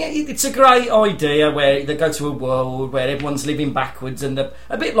 It's a great idea where they go to a world where everyone's living backwards, and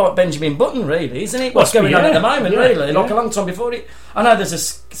a bit like Benjamin Button, really, isn't it? What's going on at the moment, really? Like a long time before it. I know there's a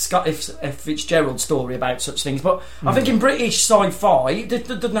Scott F. Fitzgerald story about such things, but I think in British sci-fi it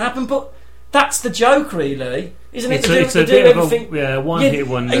doesn't happen. But that's the joke, really, isn't it? It's a bit of a one-hit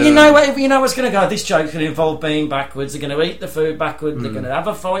wonder. And you know what's going to go. This joke's going to involve being backwards. They're going to eat the food backwards. They're going to have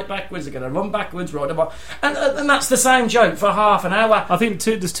a fight backwards. They're going to run backwards, ride a bike, and that's the same joke for half an hour. I think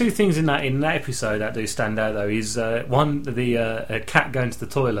there's two things in that episode that do stand out, though. Is one, the cat going to the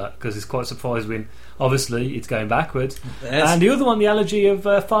toilet because it's quite surprised when obviously it's going backwards, and the other one, the elegy of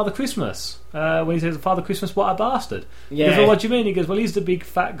Father Christmas. When he says, "Father Christmas, what a bastard!" Yeah. He goes, well, what do you mean? He goes, "Well, he's the big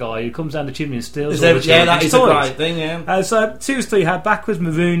fat guy who comes down the chimney and steals." Yeah, that is a great thing. Yeah. So series 3 had Backwards,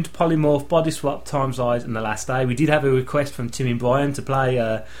 Marooned, Polymorph, Body Swap, Time Size, and The Last Day. We did have a request from Tim and Brian to play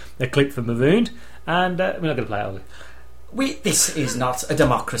a clip from Marooned, and we're not going to play it, are we? This is not a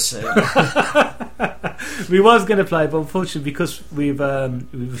democracy. We was going to play, but unfortunately, because we've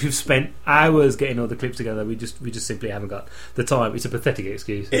spent hours getting all the clips together, we just simply haven't got the time. It's a pathetic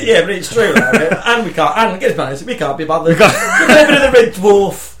excuse. Yeah, but it's true. And we can't. And get honest, we can't be bothered. We're living in the Red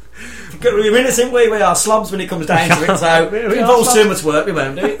Dwarf. We're innocent, we are slobs when it comes down to it. So it involves too much work. We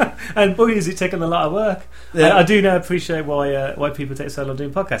won't do it. And boy, is it taking a lot of work. Yeah. I do now appreciate why people take so long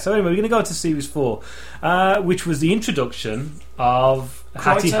doing podcasts. So anyway, we're going to go to series 4, which was the introduction of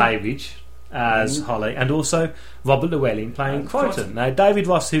Hattie Hayridge as Holly, and also Robert Llewellyn playing Crichton. Now, David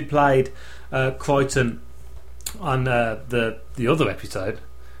Ross, who played Crichton on the other episode,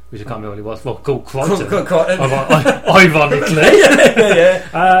 which I can't remember what it was, called Crichton. Ironically.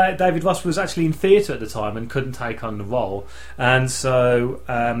 David Ross was actually in theatre at the time and couldn't take on the role, and so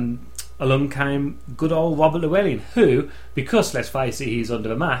along came good old Robert Llewellyn, who, because let's face it, he's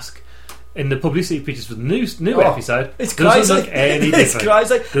under a mask, in the publicity pictures for the new episode, it's crazy. Look any different. It's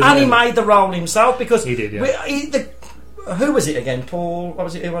crazy. And he made the role himself because he did. Yeah. Who was it again? Paul? What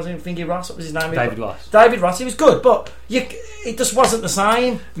was it? It wasn't Fingy Ross. What was his name? David Ross. David Ross. He was good, but it just wasn't the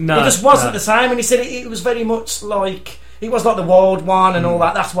same. No, it just wasn't the same. And he said it was very much like it was like the Wild One and all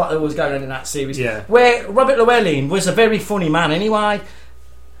that. That's what was going on in that series. Yeah. Where Robert Llewellyn was a very funny man anyway.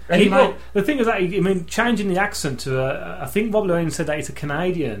 The thing is that changing the accent to I think Robert Llewellyn said that it's a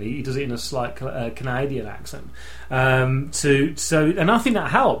Canadian. He does it in a slight Canadian accent. And I think that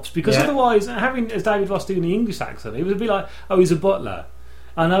helps because otherwise, having as David Ross doing the English accent, it would be like, oh, he's a butler.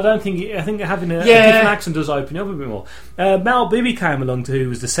 And I think having a different accent does open up a bit more. Mel Bibby came along who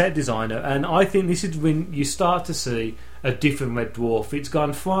was the set designer, and I think this is when you start to see a different Red Dwarf. It's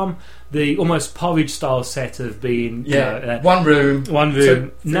gone from the almost Porridge style set of being one room.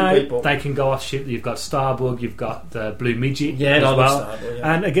 Now people. They can go off ship. You've got Starbug, you've got the Blue Midget as well. Starbug,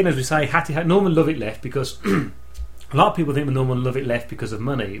 and again, as we say, Norman Lovett left because a lot of people think that Norman Lovett left because of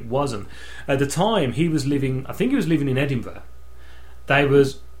money. It wasn't. At the time, he was living in Edinburgh. They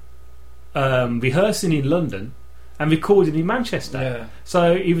was rehearsing in London, and recorded in Manchester. Yeah.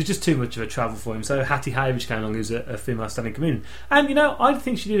 So it was just too much of a travel for him. So Hattie Hayridge came along, who's a female standing comedian, and I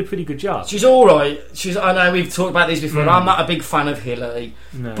think she did a pretty good job. She's all right. I know we've talked about this before. I'm not a big fan of Hilary,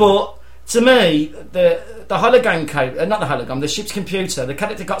 but to me, the hologram not the hologram, the ship's computer, the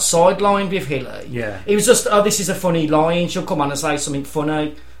character got sidelined with Hilary. Yeah, it was just, this is a funny line. She'll come on and say something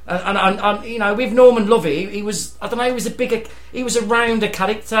funny. And with Norman Lovett, he was, I don't know, he was a rounder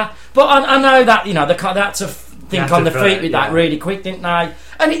character. But I know that, they had to think on the feet with that really quick, didn't they?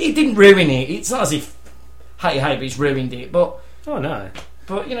 And it didn't ruin it. It's not as if Hattie Hayridge ruined it, but... Oh, no.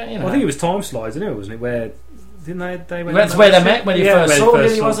 But, Well, I think it was Time Slides, wasn't it? Where... Didn't they went that's where they met when you first saw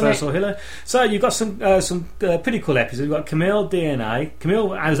Hilary, wasn't it? Hilary. So you've got some pretty cool episodes. You've got Camille DNA. Camille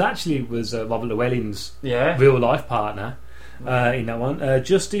was Robert Llewellyn's real life partner in that one.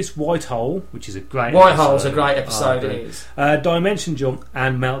 Justice Whitehole, which is a great Whitehole's a great episode. It is. Dimension Jump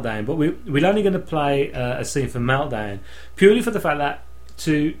and Meltdown. But we're only going to play a scene from Meltdown purely for the fact that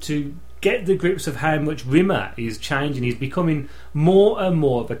to get the grips of how much Rimmer is changing. He's becoming more and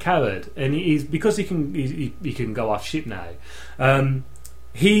more of a coward, and because he can go off ship now.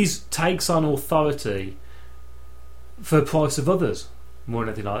 He takes on authority for the price of others more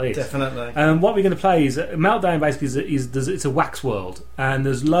than anything like this. Definitely. What we're going to play is Meltdown. Basically, it's a wax world, and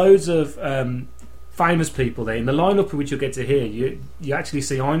there's loads of famous people there. In the lineup, which you'll get to hear, you actually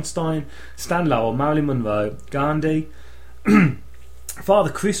see Einstein, Stan Laurel, Marilyn Monroe, Gandhi,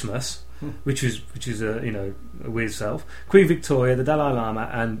 Father Christmas. Which is a weird self. Queen Victoria, the Dalai Lama,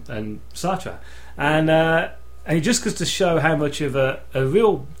 and Sartre, and it just goes to show how much of a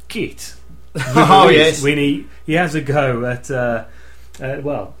real git. Yes. When he has a go at.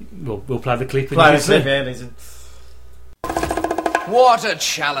 We'll play the clip. What a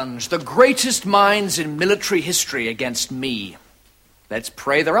challenge! The greatest minds in military history against me. Let's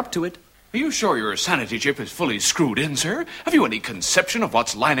pray they're up to it. Are you sure your sanity chip is fully screwed in, sir? Have you any conception of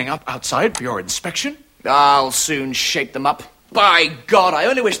what's lining up outside for your inspection? I'll soon shape them up. By God, I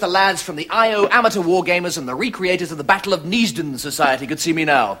only wish the lads from the IO Amateur Wargamers and the recreators of the Battle of Neasden Society could see me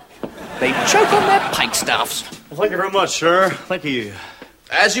now. They choke on their pike staffs. Well, thank you very much, sir. Thank you.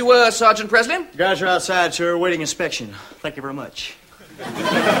 As you were, Sergeant Presley. Guys are outside, sir, waiting inspection. Thank you very much.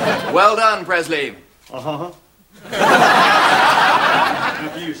 Well done, Presley. Uh-huh.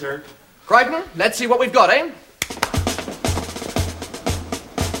 Thank you, sir. Crichton, let's see what we've got, eh?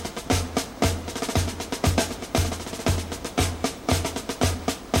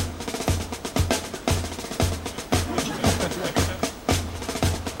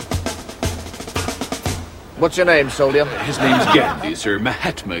 What's your name, soldier? His name's Gandhi, sir.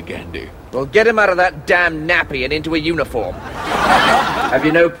 Mahatma Gandhi. Well, get him out of that damn nappy and into a uniform. Have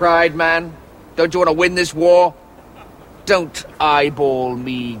you no pride, man? Don't you want to win this war? Don't eyeball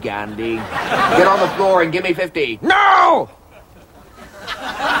me, Gandhi. Get on the floor and give me 50. No!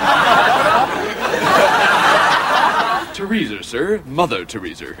 Teresa, sir. Mother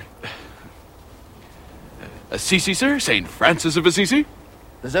Teresa. Assisi, sir? St. Francis of Assisi?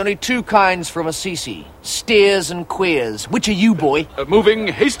 There's only two kinds from Assisi. Steers and queers. Which are you, boy? Moving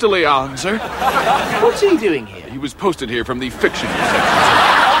hastily on, sir. What's he doing here? He was posted here from the fiction section,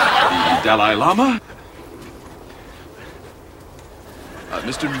 sir. The Dalai Lama.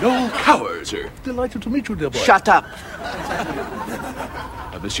 Mr. Noel Cower, sir. Delighted to meet you, dear boy. Shut up.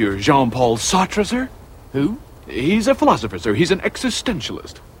 Monsieur Jean-Paul Sartre, sir. Who? He's a philosopher, sir. He's an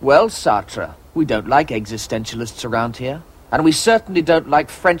existentialist. Well, Sartre, we don't like existentialists around here. And we certainly don't like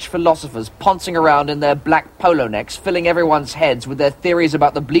French philosophers poncing around in their black polo necks, filling everyone's heads with their theories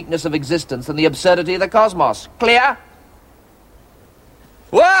about the bleakness of existence and the absurdity of the cosmos. Clear?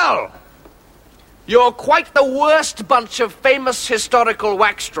 Well, you're quite the worst bunch of famous historical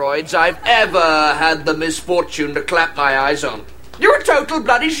wax droids I've ever had the misfortune to clap my eyes on. You're a total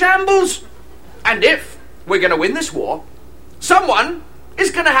bloody shambles. And if we're going to win this war, someone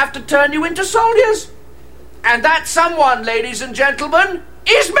is going to have to turn you into soldiers. And that someone, ladies and gentlemen,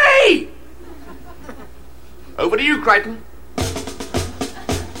 is me! Over to you, Crichton.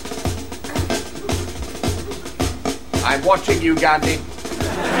 I'm watching you, Gandhi.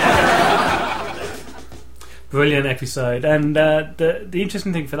 Brilliant episode. And the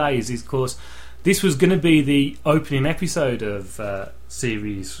interesting thing for that is, of course, this was going to be the opening episode of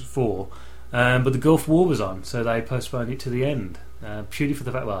Series 4, but the Gulf War was on, so they postponed it to the end. Purely for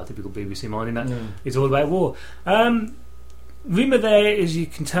the fact, typical BBC mind in that it's all about war. Rimmer there, as you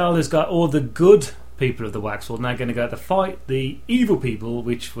can tell, has got all the good people of the wax world now going to go to fight the evil people,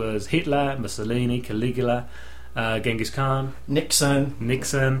 which was Hitler, Mussolini, Caligula, Genghis Khan, Nixon.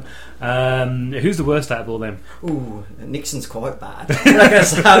 Who's the worst out of all them? Ooh, Nixon's quite bad.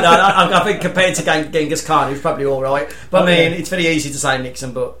 I think compared to Genghis Khan, he was probably all right. But I mean, it's very easy to say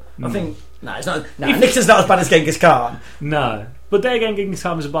Nixon, but I think it's not. No, Nixon's not as bad as Genghis Khan. No, but there again, Genghis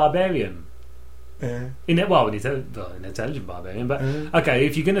Khan was a barbarian. Yeah. An intelligent barbarian. But okay,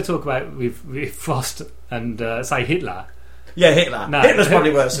 if you're going to talk about with Frost and say Hitler. Yeah, Hitler. No, Hitler's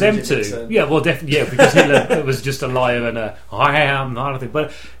probably worse than them two. Nixon. Yeah, well, definitely. Yeah, because Hitler was just a liar and I am not a thing.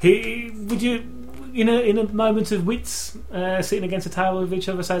 But would you, in a moment of wits, sitting against a table with each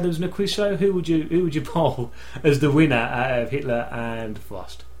other, say there was no quiz show? Who would you poll as the winner out of Hitler and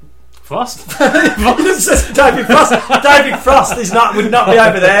Frost? Frost? David Frost. David Frost would not be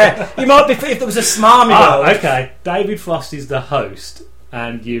over there. He might be if there was a smarmy. Okay. David Frost is the host,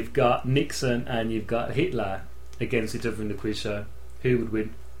 and you've got Nixon and you've got Hitler against each other in the quiz show. Who would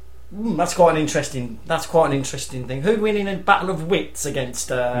win? That's quite an interesting thing. Who'd win in a battle of wits against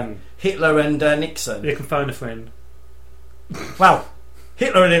Hitler and Nixon? You can phone a friend. Well,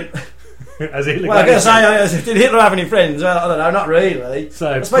 Hitler and him. As Hitler well, I was going to say, did Hitler have any friends? Well, I don't know, not really.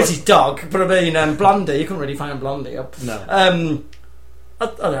 So, I suppose his dog, but I mean, Blondie, you couldn't really find Blondie up. No. I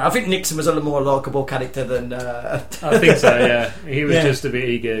don't know, I think Nixon was a little more likeable character than... I think so, yeah. He was just a bit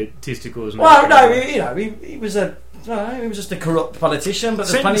egotistical. Well, no, he was a... he was just a corrupt politician, but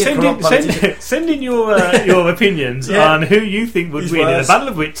there's plenty of corrupt politicians. Send in your opinions on who you think would win in a battle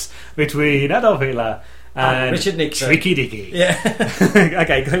of wits between Adolf Hitler and Richard Nixon. Tricky Dicky. Yeah.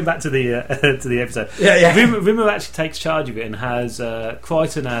 Okay, going back to the episode. Yeah. Rimmer actually takes charge of it and has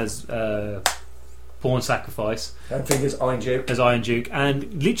Crichton as pawn sacrifice. And figures Iron Duke,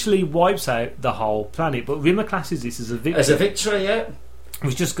 and literally wipes out the whole planet. But Rimmer classes this as a victory. Yeah.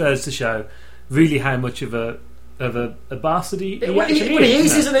 Which just goes to show really how much of a bastard he actually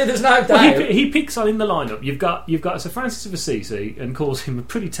is, isn't he? There's no doubt. He picks on in the lineup. You've got Sir Francis of Assisi and calls him a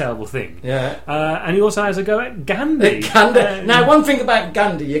pretty terrible thing. Yeah. And he also has a go at Gandhi. Now, one thing about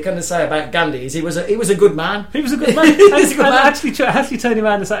Gandhi, you're going to say about Gandhi is he was a good man. He was a good man. Actually turn him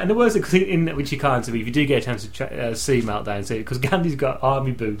around and say, and the worst thing which you can't see if you do get a chance to see Meltdown, see it because Gandhi's got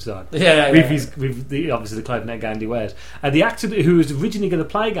army boots on. With obviously the clothing that Gandhi wears. And the actor who was originally going to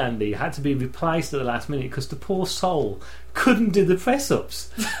play Gandhi had to be replaced at the last minute because the poor soul couldn't do the press ups.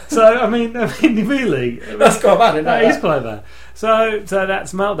 So I mean, really, that's quite bad. Isn't it is quite bad. So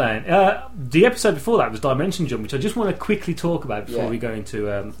that's Meltdown. The episode before that was Dimension Jump, which I just want to quickly talk about before we go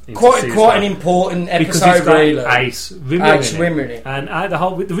into quite an important episode. Because it's got Ace Rimmer in it. And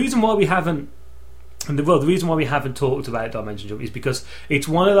the reason why we haven't. The reason why we haven't talked about Dimension Jump is because it's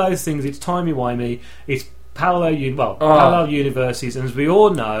one of those things. It's timey-wimey. It's parallel universes, and as we all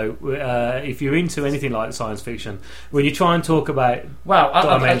know, if you're into anything like science fiction, when you try and talk about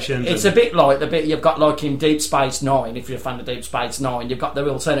dimensions, it's a bit like the bit you've got like in Deep Space Nine. If you're a fan of Deep Space Nine, you've got the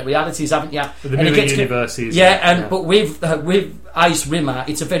alternate realities, haven't you? The mirror universes. But with Ace Rimmer,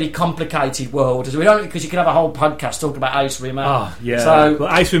 it's a very complicated world. Because you could have a whole podcast talking about Ace Rimmer. Oh yeah. So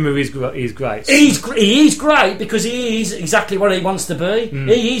Ace Rimmer is great. He is great because he is exactly what he wants to be.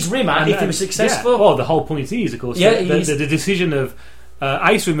 He is Rimmer if he was successful. Yeah. Well, the whole point is, of course, the decision of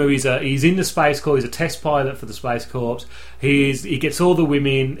Ace Rimmer he's in the Space Corps. He's a test pilot for the Space Corps. He gets all the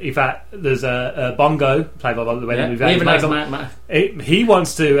women. In fact, there's a Bongo played by he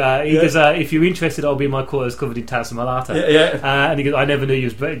wants to. He goes, if you're interested, I'll be in my quarters covered in tats and malata. And he goes, I never knew your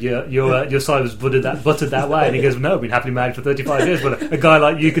side was buttered that way. And he goes, no, I've been happily married for 35 years, but a guy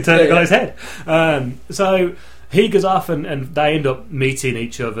like you could turn a guy's head. So he goes off and they end up meeting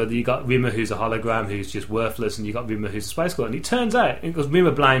each other. You got Rimmer, who's a hologram, who's just worthless, and you got Rimmer, who's a space girl. And it turns out, because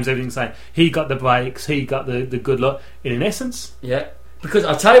Rimmer blames everything, saying he got the breaks, he got the good luck. In essence, because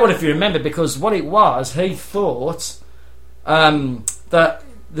I'll tell you what, if you remember, because what it was, he thought that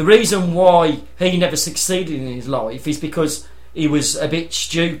the reason why he never succeeded in his life is because he was a bit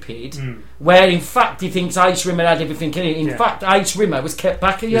stupid, where in fact he thinks Ace Rimmer had everything in it. In fact, Ace Rimmer was kept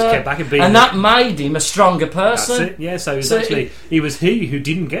back a year, and that made him a stronger person. That's it. Yeah, so it was he who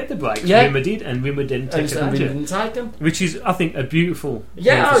didn't get the break. Rimmer did, and Rimmer didn't take them. Which is, I think, a beautiful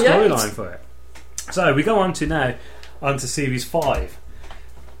storyline for it. So we go on to series 5.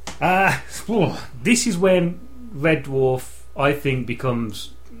 This is when Red Dwarf, I think,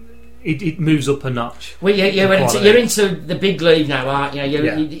 becomes... It moves up a notch. Well, you're into the big league now, aren't you?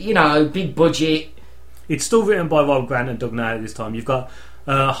 You know, big budget. It's still written by Rob Grant and Doug Naylor this time. You've got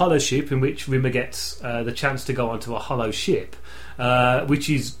a hollow ship in which Rimmer gets the chance to go onto a hollow ship, which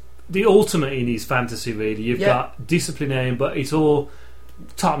is the ultimate in his fantasy, really. You've got disciplinarian, but it's all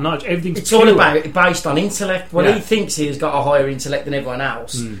top notch. Everything's it's pure. all about based on intellect. Well, Yeah. he thinks he's got a higher intellect than everyone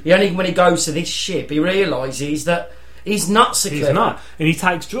else. He only when he goes to this ship, he realises that he's not so He's clever. not, and he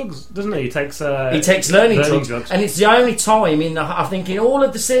takes drugs, doesn't he? He takes learning drugs, and it's the only time I think in all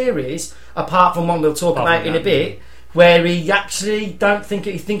of the series, apart from one we'll talk about in a bit, where he actually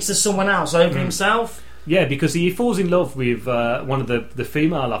he thinks there's someone else over himself. Yeah, because he falls in love with one of the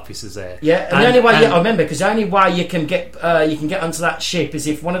female officers there. Yeah, and the only way I remember, because the only way you can get onto that ship is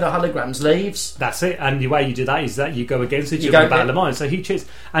if one of the holograms leaves. That's it, and the way you do that is that you go against each other in the Battle of Minds. So he cheats,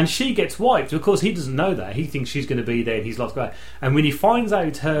 and she gets wiped. Of course, he doesn't know that. He thinks she's going to be there, and he's lost ground. And when he finds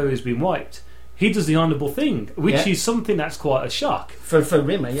out her has been wiped, he does the honourable thing, which is something that's quite a shock for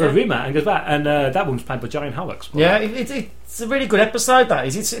Rimmer. Yeah. For Rimmer, and goes back, and that one's played by Jane Horrocks. Yeah, it's a really good episode. That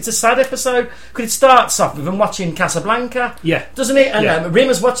is. It's a sad episode because it starts off with him watching Casablanca. Yeah, doesn't it? And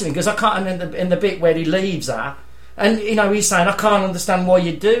Rimmer's watching it because I can't. And in the bit where he leaves her, and he's saying, "I can't understand why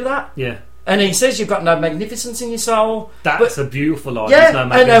you do that." Yeah. And he says you've got no magnificence in your soul. That's a beautiful line. Yeah,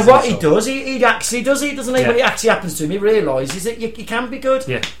 no and what he does, he actually does it, doesn't he? Yeah. When it actually happens to him, he realises that you can be good.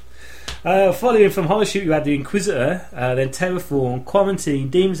 Yeah. Following from Holoshoot, you had the Inquisitor, then Terraform, Quarantine,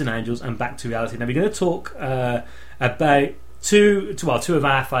 Demons and Angels, and Back to Reality. Now we're going to talk about two of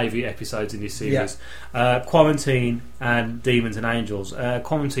our favourite episodes in this series, Quarantine and Demons and Angels.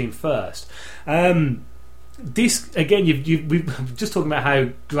 Quarantine first. This again, we've just talking about how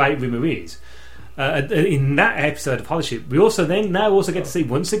great Rimmer is. In that episode of Holoshoot, we also get to see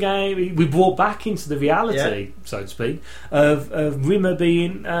once again we brought back into the reality, so to speak, of Rimmer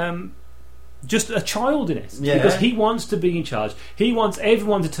being just a child in it, because he wants to be in charge. He wants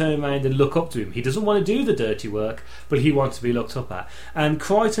everyone to turn around and look up to him. He doesn't want to do the dirty work, but he wants to be looked up at. And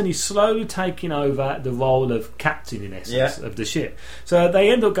Crichton is slowly taking over the role of captain, in essence, of the ship. So they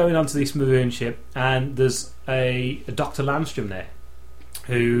end up going onto this maroon ship, and there's a Dr. Landstrom there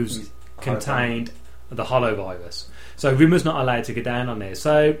who's contained the holovirus. So Rimmer's not allowed to go down on there.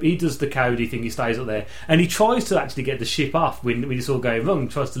 So he does the Cody thing, he stays up there, and he tries to actually get the ship off when it's all going wrong,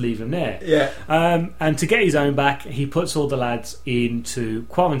 tries to leave them there. Yeah. And to get his own back, he puts all the lads into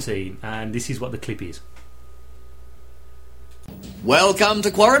quarantine, and this is what the clip is. Welcome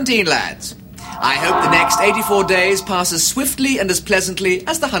to quarantine, lads. I hope the next 84 days pass as swiftly and as pleasantly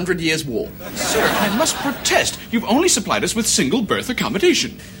as the 100 Years' War. Sir, I must protest. You've only supplied us with single berth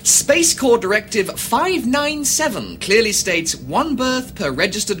accommodation. Space Corps Directive 597 clearly states 1 berth per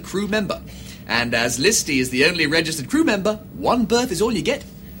registered crew member. And as Listy is the only registered crew member, 1 berth is all you get.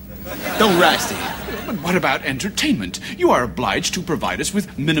 Don't Rusty. But what about entertainment? You are obliged to provide us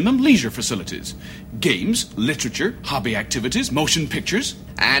with minimum leisure facilities. Games, literature, hobby activities, motion pictures.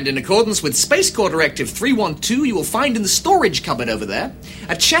 And in accordance with Space Corps Directive 312, you will find in the storage cupboard over there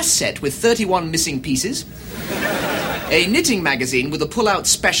a chess set with 31 missing pieces, a knitting magazine with a pull-out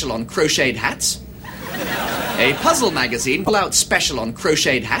special on crocheted hats, a puzzle magazine pull-out special on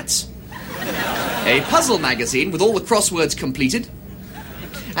crocheted hats, a puzzle magazine with all the crosswords completed,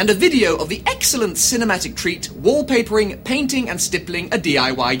 and a video of the excellent cinematic treat Wallpapering, Painting and Stippling, a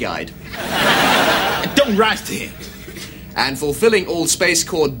DIY Guide. Don't rise to him. And fulfilling all Space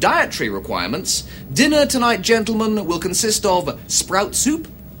Corps dietary requirements, dinner tonight, gentlemen, will consist of sprout soup,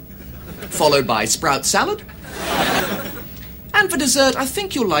 followed by sprout salad, and for dessert, I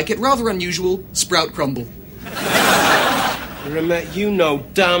think you'll like it, rather unusual, sprout crumble. Rimmer, you know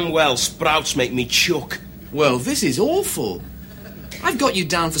damn well sprouts make me choke. Well, this is awful. I've got you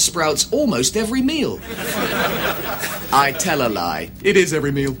down for sprouts almost every meal. I tell a lie. It is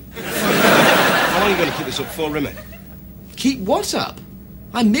every meal. How long are you going to keep this up for, Rimmer? Keep what up?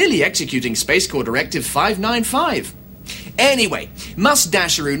 I'm merely executing Space Corps Directive 595. Anyway,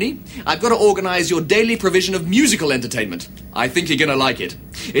 Mustache-Rooney, I've got to organise your daily provision of musical entertainment. I think you're going to like it.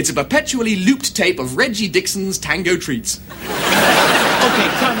 It's a perpetually looped tape of Reggie Dixon's Tango Treats.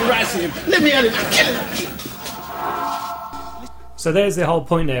 Okay, time to rise to him. Let me at it. Get it. So there's the whole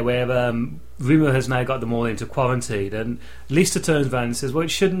point there where Rimmer has now got them all into quarantine, and Lister turns around and says, well, it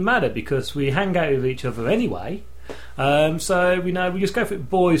shouldn't matter because we hang out with each other anyway. So we just go for it.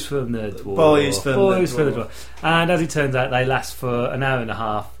 Boys from the dwarf. Boys from the dwarf. And as it turns out, they last for an hour and a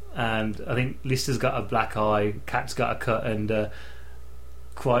half, and I think Lister's got a black eye, Cat's got a cut, and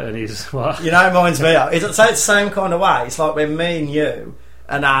Crichton is what? You know, it reminds me. It's the same kind of way. It's like when me and you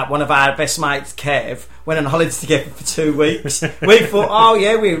and one of our best mates, Kev, went on holiday together for 2 weeks. We thought, oh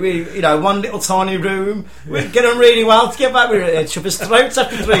yeah, we one little tiny room, we get on really well together. We were at each other's throats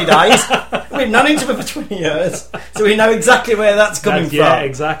after 3 days. We've known each other for 20 years, so we know exactly where that's coming from. Yeah,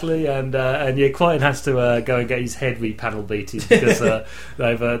 exactly. And Crichton has to go and get his head re-panel beaten because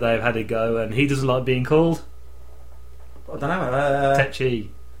they've had a go, and he doesn't like being called I don't know.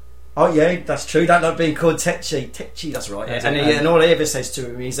 Tetchy. Oh yeah, that's true. Don't like being called Tetchy. Tetchy, that's right. Yeah. And all he ever says to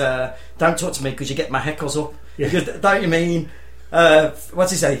him is, "Don't talk to me because you get my heckles up." Yeah. Because, don't you mean?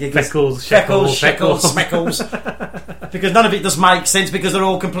 What's he say? Freckles, Speckles. Because none of it does make sense because they're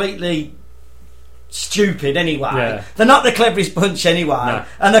all completely stupid anyway. Yeah. They're not the cleverest bunch anyway,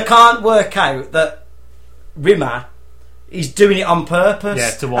 and they can't work out that Rimmer is doing it on purpose.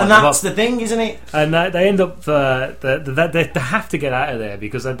 Yeah, to and that's the thing, isn't it? And they end up they have to get out of there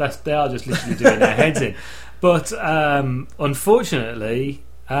because they are just literally doing their heads in. But unfortunately,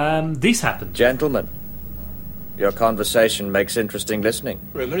 this happened. Gentlemen, your conversation makes interesting listening.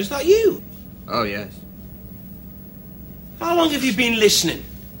 Rimmer, is that you? Oh, yes. How long have you been listening?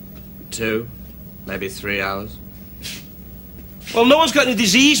 2, maybe 3 hours. Well, no one's got any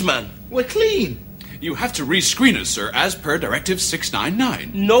disease, man. We're clean. You have to rescreen us, sir, as per Directive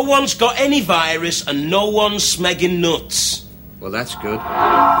 699. No one's got any virus and no one's smegging nuts. Well, that's good.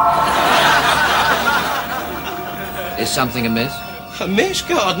 Is something amiss? Amiss?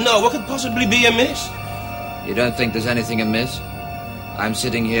 God, no. What could possibly be amiss? You don't think there's anything amiss? I'm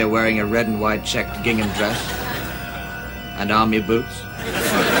sitting here wearing a red and white checked gingham dress and army boots.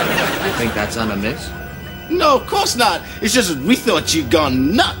 You think that's unamiss? No, of course not. It's just that we thought you'd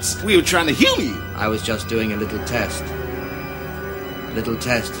gone nuts. We were trying to heal you. I was just doing a little test. A little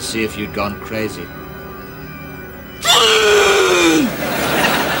test to see if you'd gone crazy.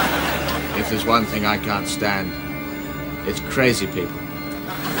 If there's one thing I can't stand, it's crazy people.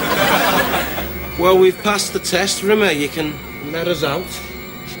 Well, we've passed the test, Rimmer. You can let us out.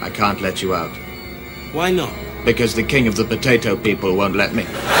 I can't let you out. Why not? Because the king of the potato people won't let me.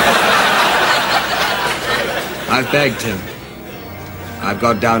 I've begged him. I've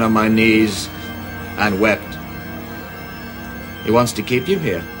got down on my knees and wept. He wants to keep you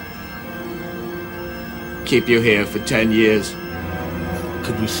here. Keep you here for 10 years.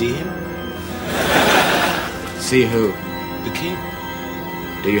 Could we see him? See who? The king.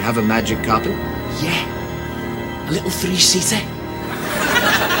 Do you have a magic carpet? Yeah. A little 3-seater.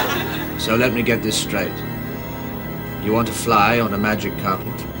 So let me get this straight. You want to fly on a magic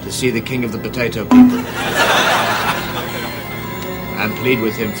carpet to see the king of the potato people and plead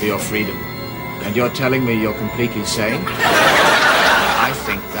with him for your freedom. And you're telling me you're completely sane? I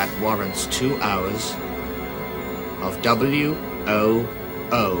think that warrants 2 hours of WOO.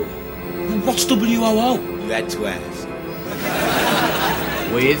 What's WOO? Glad to ask.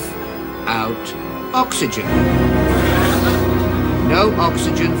 Without oxygen. No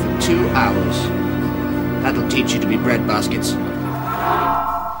oxygen for 2 hours. That'll teach you to be bread baskets.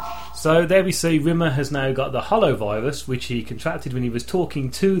 So there we see Rimmer has now got the holovirus, which he contracted when he was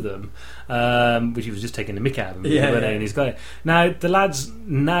talking to them, which he was just taking the mick out of them. And he's got it. Now the lads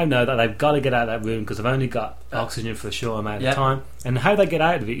now know that they've got to get out of that room because they've only got oxygen for a short amount of time. And how they get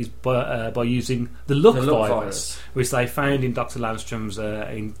out of it is by using the look virus, which they found in Dr. Landstrom's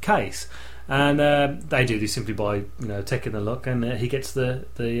case. And they do this simply by taking the look, and he gets the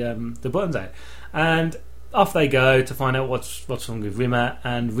buttons out. And off they go to find out what's wrong with Rimmer,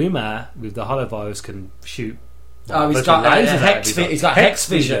 and Rimmer with the holovirus can shoot. He's got hex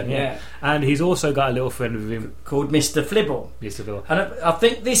vision, yeah. And he's also got a little friend with him called Mr. Flibble. Mr. Flibble. And I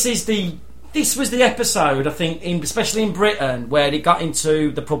think this was the episode, I think, especially in Britain, where it got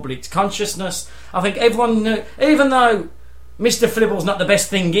into the public's consciousness. I think everyone knew, even though Mr. Flibble's not the best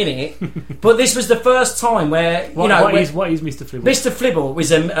thing in it, but this was the first time where what is Mr. Flibble? Mr. Flibble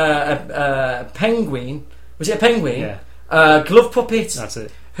was a penguin. Was it a penguin? Yeah. Glove puppet. That's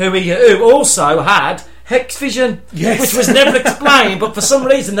it. Who also had hex vision, which was never explained. But for some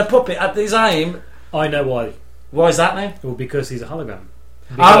reason, the puppet had his aim. I know why. Why is that then? Well, because he's a hologram.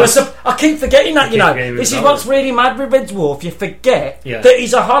 I keep forgetting that. This is what's really mad with Red Dwarf. You forget that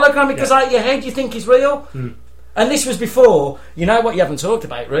he's a hologram because out of your head you think he's real. Mm. And this was before. You know what you haven't talked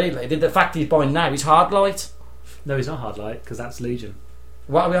about really? The fact he's by now is Hard Light. No, he's not Hard Light because that's Legion.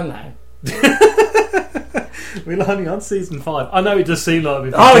 What are we on now? We're only on season 5. I know it does seem like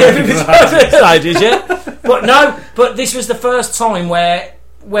we've did you? But no. But this was the first time where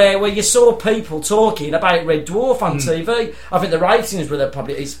you saw people talking about Red Dwarf on TV. I think the ratings were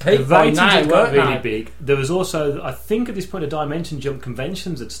probably peaked by now. Got really big. There was also, I think, at this point, a Dimension Jump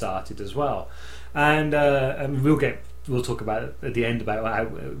conventions had started as well, and we'll talk about it at the end about how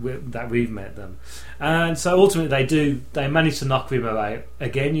that we've met them. And so ultimately they manage to knock Rimmer out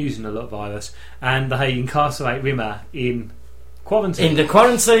again using the look virus, and they incarcerate Rimmer in quarantine. In the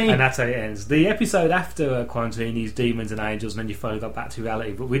quarantine, and that's how it ends. The episode after quarantine is Demons and Angels, and then you finally got back to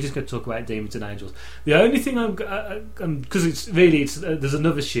reality. But we're just going to talk about Demons and Angels. The only thing because there's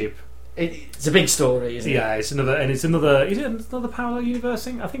another ship It's a big story, isn't it? Yeah, it's another. Is it another parallel universe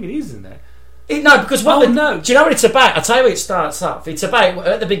thing? I think it is, isn't it? No, because do you know what it's about? I'll tell you what it starts off. It's about,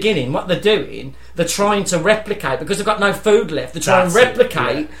 at the beginning, what they're doing, they're trying to replicate, because they've got no food left, they're trying to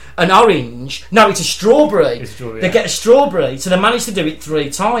replicate an orange. No, it's a strawberry. They get a strawberry, so they manage to do it 3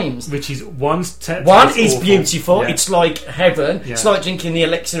 times. Which is one is awful. Beautiful. Yeah. It's like heaven. Yeah. It's like drinking the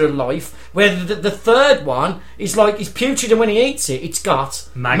elixir of life. Where the third one is like, it's putrid, and when he eats it, it's got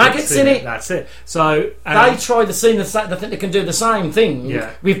maggots in it. That's it. So they try the scene. They think they can do the same thing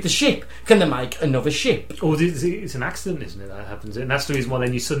with the ship. Can they make another ship? Or it's an accident, isn't it? That happens, and that's the reason why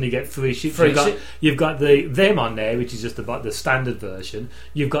then you suddenly get 3 ships. You've got them on there, which is just about the standard version.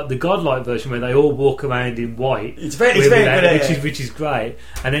 You've got the godlike version where they all walk around in white. It's very good, which is great.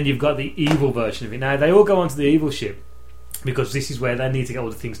 And then you've got the evil version of it. Now they all go onto the evil ship, because this is where they need to get all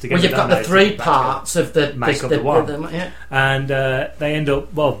the things together. Well, you've got the 3 parts of the make up the one, and they end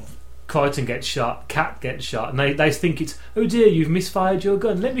up. Well, Crichton gets shot, Cat gets shot, and they think it's, oh dear, you've misfired your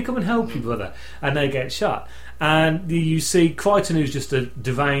gun. Let me come and help you, brother. And they get shot, and you see Crichton, who's just a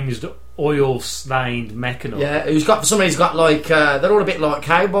deranged, oil-stained mechanic. Yeah, who's got like they're all a bit like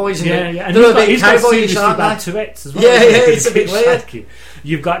cowboys. And they're a bit cowboyish, aren't they? Tourette's as well. Yeah, it's a bit weird.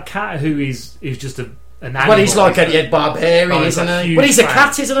 You've got Cat, who's just a. Well, he's like a barbarian, isn't he? Well, he's a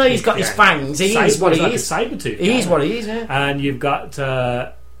cat, isn't he? He's got his fangs. He is what he is. Saber-tooth. He is what he is, yeah. And you've got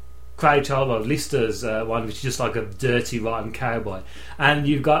Craig Charlotte, Lister's one, which is just like a dirty, rotten cowboy. And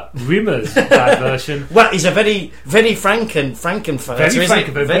you've got Rimmer's bad version. Well, he's a very, very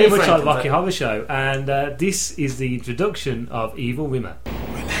Frankenfurter, very much like Rocky Horror Show. And this is the introduction of Evil Rimmer.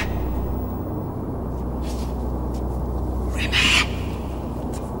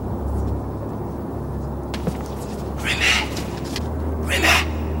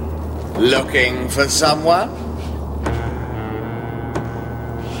 Looking for someone?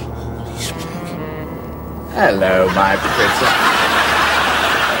 Hello, my pretty.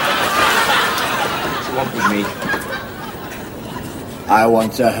 What do you want with me? I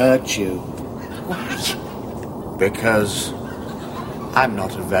want to hurt you. Why? Because I'm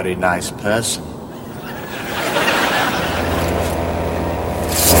not a very nice person.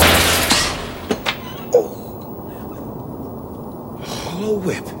 Oh. Hollow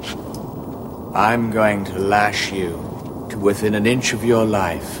whip. I'm going to lash you to within an inch of your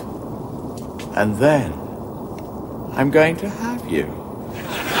life. And then I'm going to have you.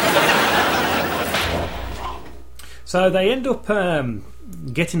 So they end up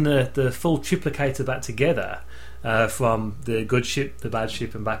getting the full triplicator back together from the good ship, the bad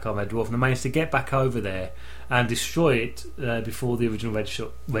ship, and back on Red Dwarf. And they managed to get back over there and destroy it before the original Red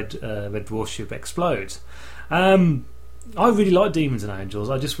Dwarf ship explodes. I really like Demons and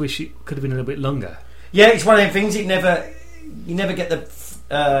Angels. I just wish it could have been a little bit longer. Yeah, it's one of them things. You never get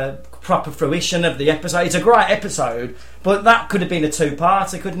the proper fruition of the episode. It's a great episode, but that could have been a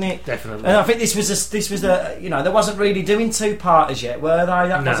 2-parter, couldn't it? Definitely. And I think this was they wasn't really doing 2-parters yet, were they?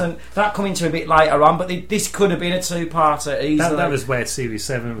 That coming to a bit later on, but this could have been a 2-parter easily. That was where Series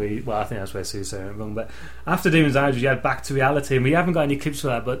 7 I think that's where Series 7 went wrong. But after Demons and Angels, you had Back to Reality, and we haven't got any clips for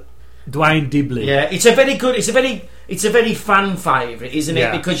that, but Dwayne Dibley. Yeah, it's a very fan favourite, isn't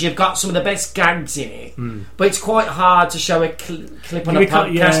it? Because you've got some of the best gags in it, but it's quite hard to show a clip on a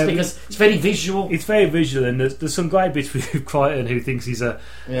podcast because it's very visual. It's very visual, and there's some great bits with Crichton who thinks he's got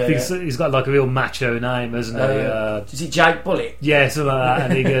like a real macho name, hasn't he? Is it Jake Bullock? Yeah, something like that.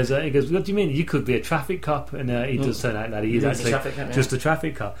 And he goes, "What do you mean? You could be a traffic cop?" And he does turn out that he is actually just a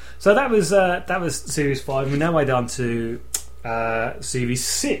traffic cop. So that was Series 5. We're now way down to Series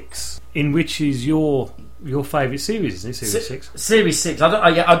 6, in which is your favourite series, isn't it? Series 6. Series 6.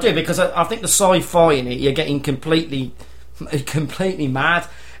 I do, because I think the sci-fi in it, you're getting completely mad.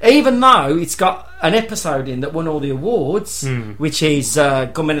 Even though it's got an episode in that won all the awards, which is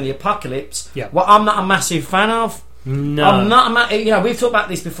Gunmen of the Apocalypse. Yeah. What I'm not a massive fan of. No, I'm not. We've talked about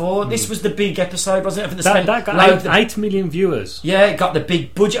this before. This was the big episode, wasn't it? That got 8 million viewers. Yeah, it got the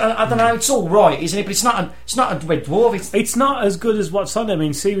big budget. I don't know. It's all right, isn't it? But it's not a Red Dwarf. It's not as good as what's on. I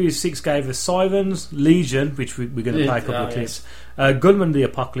mean, Series 6 gave us Sirens, Legion, which we're going to play a couple of clips. Gunmen of the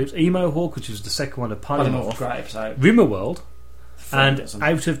Apocalypse, Emo Hawk, which was the second one of Polymorph, great episode. Rimmerworld, and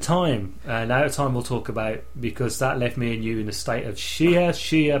Out of Time. And Out of Time we'll talk about, because that left me and you in a state of sheer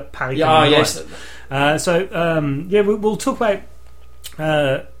panic. Yes. We'll talk about.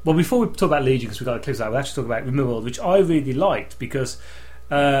 Before we talk about Legion, because we've got the clips out, we'll actually talk about Rimmerworld, which I really liked, because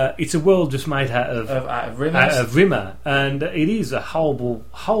it's a world just made out of Rimmer, and it is a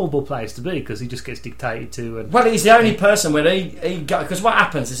horrible place to be, because he just gets dictated to. And well, he's the only person where he got, because what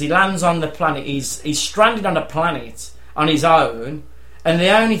happens is he lands on the planet. He's stranded on a planet on his own, and the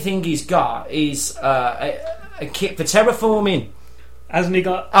only thing he's got is a kit for terraforming. Hasn't he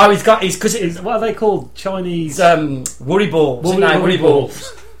got? Oh, he's got. Because what are they called? Chinese worry balls. Worry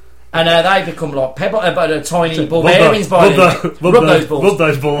balls. And they become like pebble, but a tiny ball bearings by rub those balls. Rub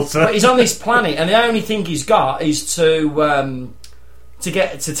those balls. But he's on this planet, and the only thing he's got is to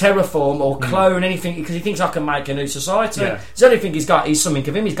get to terraform or clone anything, because he thinks I can make a new society. Yeah. The only thing he's got is something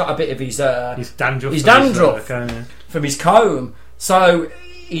of him. He's got a bit of his dandruff from his comb. So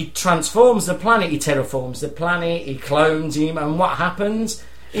he transforms the planet, he terraforms the planet, he clones him, and what happens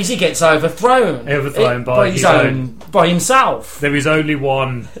is he gets overthrown by himself. There is only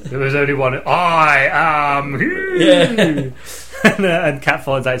one. I am him. And Cat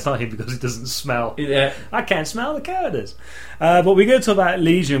finds out it's not him because he doesn't smell. Yeah, I can't smell the characters. But we're going to talk about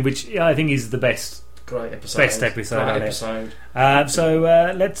Legion, which I think is the best. Great episode. Best episode.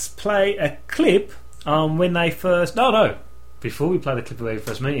 So let's play a clip on when they first. No. Before we play the clip of when we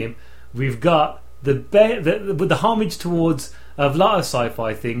first meet him, we've got the homage towards a lot of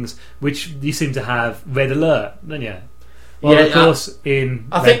sci-fi things, which you seem to have Red Alert, don't you? Well, of course,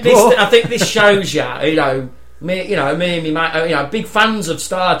 I think this shows you, me and my mate, big fans of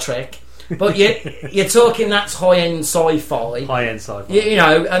Star Trek, but you're talking that's high-end sci-fi. And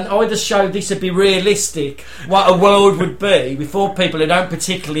I just showed this to be realistic, what a world would be before people who don't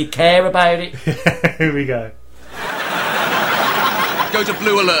particularly care about it. Here we go. Go to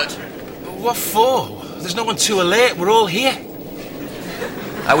Blue Alert. What for? There's no one to alert. We're all here.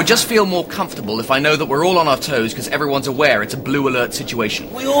 I would just feel more comfortable if I know that we're all on our toes because everyone's aware it's a Blue Alert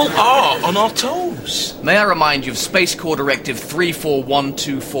situation. We all are on our toes. May I remind you of Space Corps Directive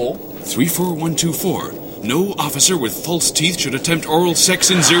 34124? 34124. No officer with false teeth should attempt oral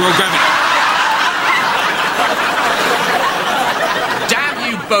sex in zero gravity.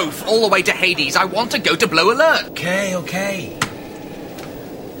 Damn you both, all the way to Hades. I want to go to Blue Alert. Okay.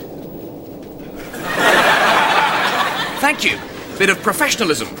 Thank you. Bit of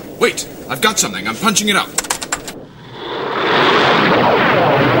professionalism. Wait, I've got something. I'm punching it up.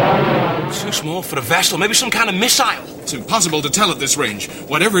 Too small for a vessel. Maybe some kind of missile. It's impossible to tell at this range.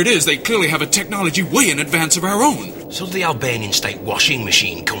 Whatever it is, they clearly have a technology way in advance of our own. So the Albanian State Washing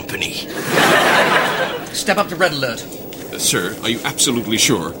Machine Company. Step up to Red Alert. Sir, are you absolutely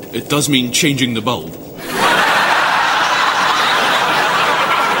sure? It does mean changing the bulb.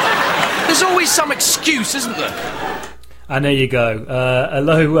 There's always some excuse, isn't there? And there you go. A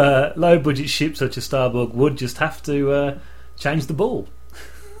low budget ship such as Starbug would just have to change the bulb.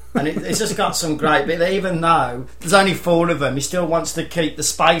 And it's just got some great bit. Even though there's only 4 of them, he still wants to keep the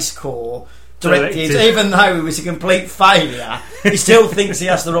Space Corps directed. Even though he was a complete failure, he still thinks he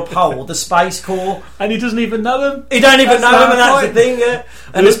has to uphold the Space Corps. And he doesn't even know them. He don't even know them, and that's the thing. Yeah.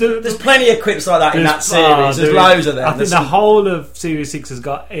 And there's plenty of quips like that in that series. There's loads of them. I think the whole of Series 6 has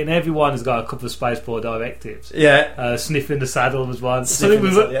got, and everyone has got a couple of Space Corps directives. Yeah. Sniffing the saddle was one.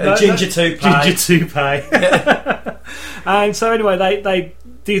 Ginger toupee. Yeah. And so anyway,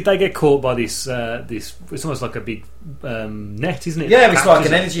 they get caught by this. It's almost like a big net, isn't it? Yeah, it's like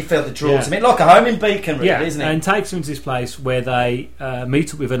an energy field that draws them in, like a homing beacon, really, isn't it? And takes them into this place where they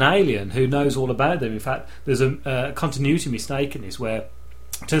meet up with an alien who knows all about them. In fact, there's a continuity mistake in this where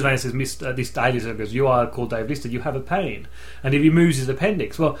it turns around and says, this alien goes, "You are called Dave Lister. You have a pain," and he removes his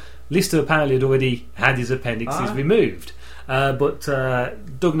appendix. Well, Lister apparently had already had his appendixes removed, but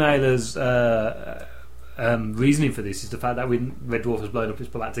Doug Naylor's reasoning for this is the fact that when Red Dwarf was blown up, it's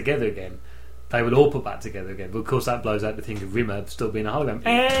put back together again. They will all put back together again. But of course, that blows out the thing of Rimmer still being a hologram.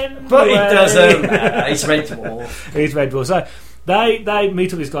 But it doesn't matter. It's Red Dwarf. It's Red Dwarf. So they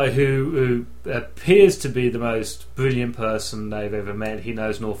meet up this guy who appears to be the most brilliant person they've ever met. He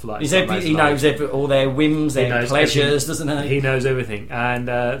knows an awful lot. He knows all their whims, their pleasures, doesn't he? He knows everything.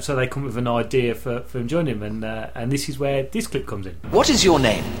 And so they come up with an idea for him joining him. And this is where this clip comes in. What is your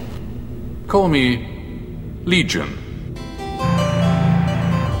name? Call me Legion.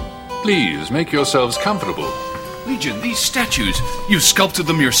 Please make yourselves comfortable. Legion, these statues, you sculpted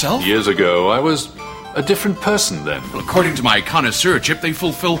them yourself? Years ago, I was a different person then. Well, according to my connoisseur chip, they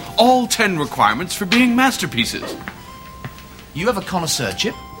fulfill all 10 requirements for being masterpieces. You have a connoisseur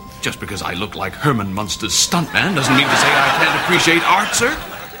chip? Just because I look like Herman Munster's stuntman doesn't mean to say I can't appreciate art, sir.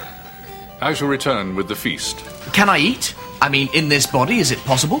 I shall return with the feast. Can I eat? I mean, in this body, is it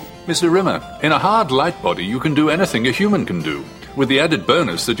possible? Mr. Rimmer, in a hard, light body, you can do anything a human can do, with the added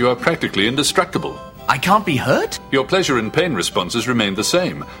bonus that you are practically indestructible. I can't be hurt? Your pleasure and pain responses remain the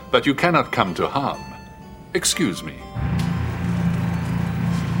same, but you cannot come to harm. Excuse me.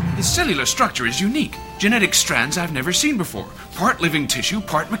 His cellular structure is unique. Genetic strands I've never seen before. Part living tissue,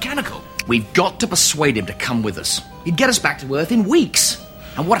 part mechanical. We've got to persuade him to come with us. He'd get us back to Earth in weeks.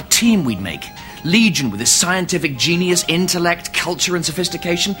 And what a team we'd make. Legion with his scientific genius, intellect, culture and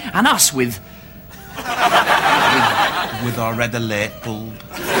sophistication, and us with our red alert bulb.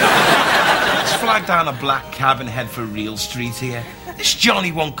 Let's flag down a black cab and head for Real Street here. This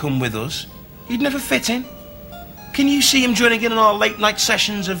Johnny won't come with us. He'd never fit in. Can you see him joining in on our late-night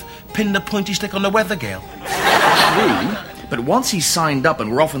sessions of pin the pointy stick on the weather gale? True, but once he's signed up and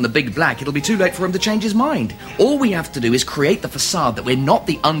we're off in the big black, it'll be too late for him to change his mind. All we have to do is create the facade that we're not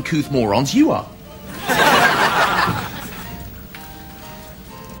the uncouth morons you are.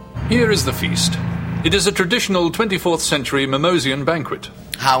 Here is the feast. It is a traditional 24th century Mimosian banquet.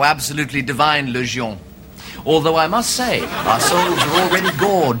 How absolutely divine, Le Gion. Although I must say, our souls are already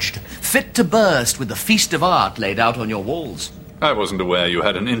gorged, fit to burst with the feast of art laid out on your walls. I wasn't aware you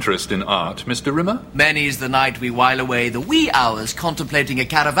had an interest in art, Mr. Rimmer. Many's the night we while away the wee hours contemplating a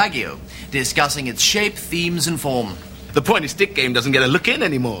Caravaggio, discussing its shape, themes and form. The pointy stick game doesn't get a look in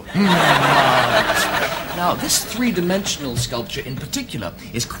anymore. Now, this three-dimensional sculpture in particular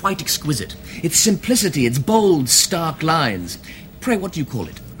is quite exquisite. Its simplicity, its bold, stark lines. Pray, what do you call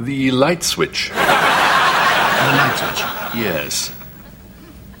it? The light switch. The light switch? Yes.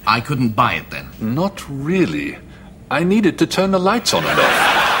 I couldn't buy it then. Not really. I needed to turn the lights on and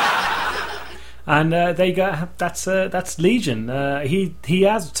off. And there you go. That's Legion. He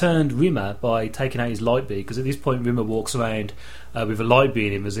has turned Rimmer by taking out his light beam, because at this point Rimmer walks around with a light beam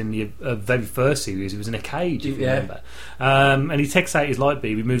in him, as in the very first series. He was in a cage, if you remember. And he takes out his light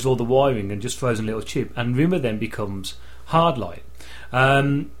beam, removes all the wiring, and just throws in a little chip. And Rimmer then becomes Hard Light.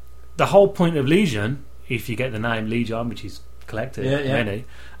 The whole point of Legion, if you get the name Legion, which is collected, many.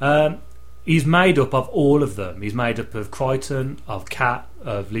 He's made up of all of them. He's made up of Crichton, of Cat,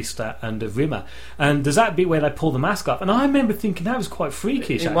 of Lister, and of Rimmer. And there's that bit where they pull the mask off, and I remember thinking that was quite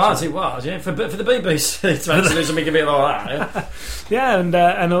freakish. It was, yeah. For the BBC, to actually do make a bit like that. Yeah, and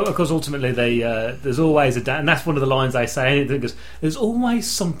of course, ultimately, there's always and that's one of the lines they say. Because there's always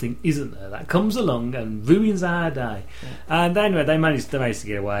something, isn't there, that comes along and ruins our day. Yeah. And anyway, they managed to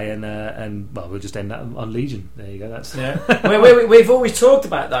get away, and well, we'll just end that on Legion. There you go. That's We've always talked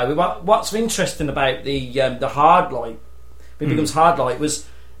about though. What's interesting about the Hard Light. It becomes Hard Light was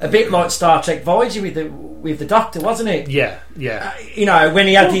a bit like Star Trek Voyager with the Doctor, wasn't it? Yeah. When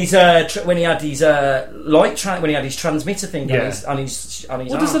he had his transmitter thing on his well,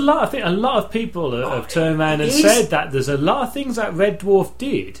 there's a lot of people have turned around and said that there's a lot of things that Red Dwarf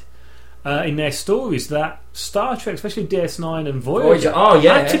did in their stories that Star Trek, especially DS9 and Voyager,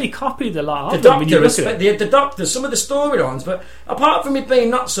 actually copied a lot of them. The Doctor, some of the storylines, but apart from it being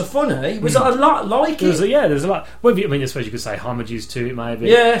not so funny, it was a lot like there's a lot. Well, I mean, I suppose you could say homages to it, maybe.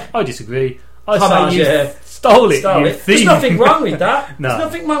 Yeah, I disagree. I say you stole it. There's nothing wrong with that. No. There's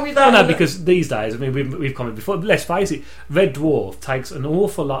nothing wrong with that. No, because these days, I mean, we've commented before. But let's face it, Red Dwarf takes an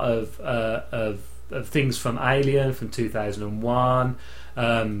awful lot of things from Alien, from 2001.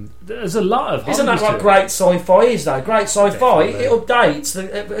 There's a lot of. Isn't that what great sci-fi is, though? Great sci-fi, it updates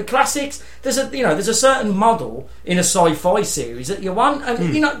the classics. There's a certain model in a sci-fi series that you want,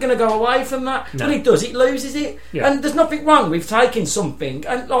 and you're not going to go away from that. No. When it does, it loses it, and there's nothing wrong with taking something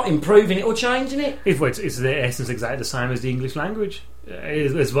and like improving it or changing it. It's the essence exactly the same as the English language.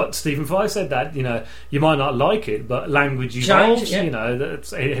 Is what Stephen Fry said, that you might not like it, but language evolves.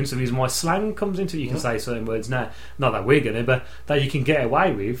 That's hence the reason why slang comes into it. You can say certain words now, not that we're gonna, but that you can get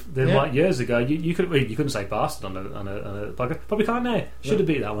away with. Then like years ago, you couldn't say bastard on a podcast. Probably can't now. Should have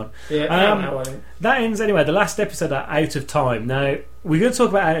beat that one. That ends anyway. The last episode of Out of Time. Now we're going to talk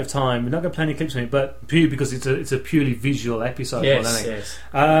about Out of Time. We're not going to play any clips from it, but purely because it's a purely visual episode. Yes.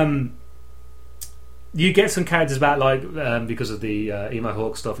 You get some characters back, like because of the Emo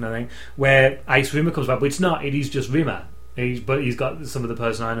Hawk stuff and everything, where Ace Rimmer comes back, but it's not. It is just Rimmer. But he's got some of the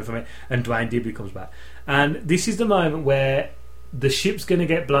personality from it, and Dwayne Dibby comes back. And this is the moment where the ship's going to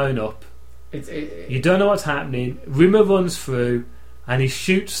get blown up. You don't know what's happening. Rimmer runs through, and he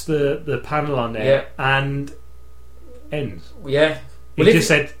shoots the panel on there, and ends. Yeah. He just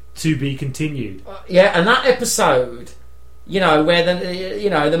said, "To be continued." And that episode... where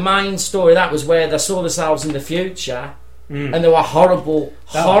the main story that was where they saw themselves in the future, and there were horrible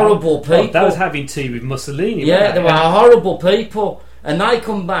people. That was having tea with Mussolini. Yeah, there were horrible people, and they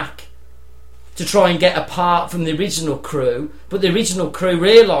come back to try and get apart from the original crew, but the original crew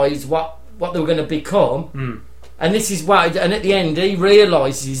realised what they were going to become, and this is why. And at the end, he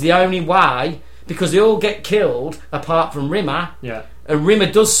realises the only way, because they all get killed apart from Rimmer. Yeah. and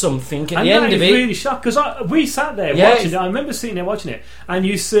Rimmer does something at the end of it. Really shocked because we sat there watching it. I remember sitting there watching it, and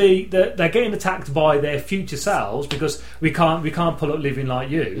you see that they're getting attacked by their future selves because we can't pull up living like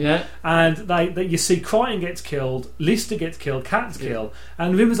you. Yeah, and you see Crichton gets killed, Lister gets killed, Kat's killed,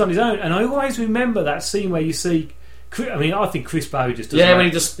 and Rimmer's on his own. And I always remember that scene where you see. I mean, I think Chris Barry just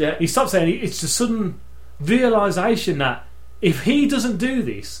doesn't. He stops there, and it's a sudden realisation that if he doesn't do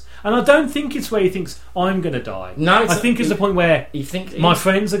this. And I don't think it's where he thinks, I'm going to die. No, I think it's the point where my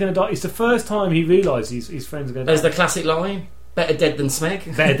friends are going to die. It's the first time he realises his friends are going to die. There's the classic line, better dead than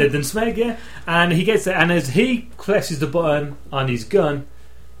Smeg. Better dead than Smeg, yeah. And he gets there, and as he presses the button on his gun,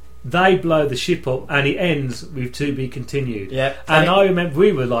 they blow the ship up, and it ends with "to be continued." Yeah. And I remember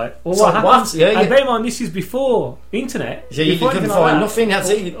we were like, well, what happened? Yeah, and bear in mind, this is before internet. Yeah, you couldn't find nothing. That's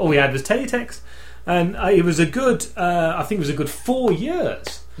it. All we had was teletext. And it was a good, I think it was a good 4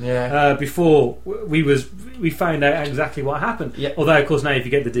 years before we found out exactly what happened. Yeah. Although, of course, now if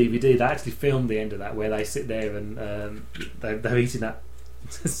you get the DVD, they actually filmed the end of that where they sit there and they're eating that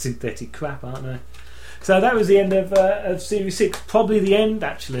synthetic crap, aren't they? So that was the end of Series 6. Probably the end,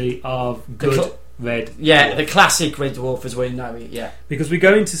 actually, of good Red Dwarf. Yeah, the classic Red Dwarf as we know it, yeah. Because we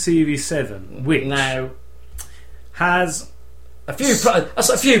go into Series 7, which now has a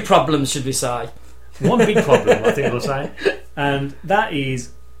few problems, should we say. One big problem, I think we'll say, and that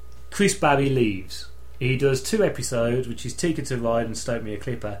is Chris Barry leaves. He does 2 episodes, which is Tika to Ride and Stoke Me a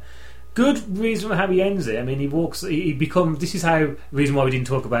Clipper. Good reason how he ends it. I mean, he becomes. This is how reason why we didn't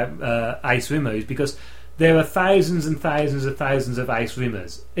talk about Ace Rimmer is because there are thousands and thousands and thousands of Ace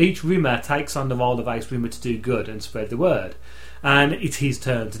Rimmers. Each Rimmer takes on the role of Ace Rimmer to do good and spread the word, and it's his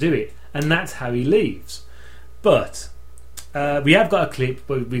turn to do it, and that's how he leaves. But we have got a clip,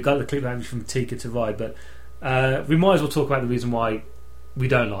 but we got the clip from Tika to Ride, but we might as well talk about the reason why we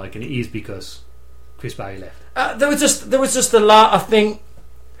don't like it. It is because Chris Barry left. There was just a lot. I think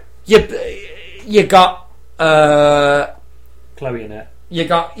you got Chloe Annette. You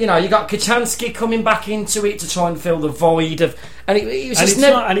got Kachansky coming back into it to try and fill the void of, and it was just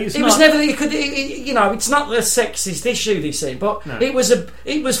never. It's not the sexist issue they say, but no. it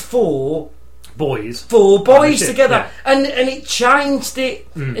was four boys together, yeah. and it changed it.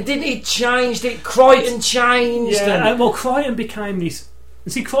 It didn't. It changed it. Crichton changed. Yeah, and well, Crichton became this.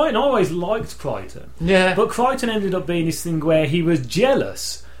 See, Crichton always liked Crichton. Yeah, but Crichton ended up being this thing where he was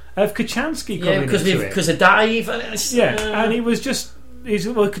jealous of Kachansky coming into it because of Dave. And he was just.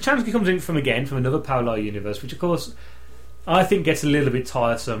 Kachansky comes in from another parallel universe, which of course I think gets a little bit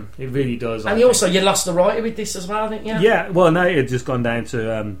tiresome. It really does. And you lost the writer with this as well, didn't you? Yeah. Well, no, it had just gone down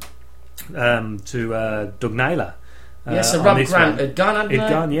to Doug Naylor. So Rob Grant had gone, hadn't he? He'd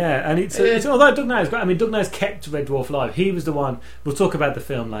gone, yeah. And it's although Doug Naylor's great. I mean, Doug Naylor's kept Red Dwarf alive. He was the one. We'll talk about the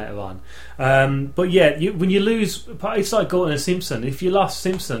film later on. But yeah, when you lose, it's like Gordon and Simpson. If you lost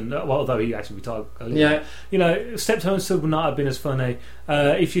Simpson, well, although he actually retired earlier, Steptoe and Son would not have been as funny.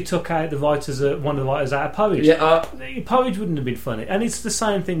 If you took out one of the writers out of Porridge, Porridge wouldn't have been funny. And it's the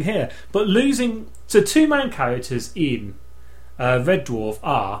same thing here. But losing two main characters in Red Dwarf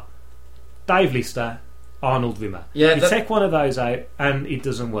are Dave Lister, Arnold Rimmer. Yeah, you take one of those out and it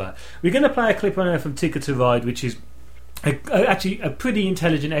doesn't work. We're going to play a clip on there from Tika to Ride, which is actually a pretty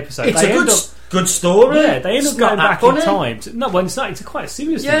intelligent episode. It's good story. Yeah, they end up going back in time. It's not. It's quite a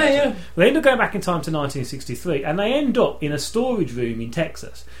serious thing. Yeah. They end up going back in time to 1963, and they end up in a storage room in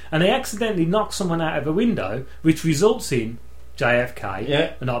Texas, and they accidentally knock someone out of a window, which results in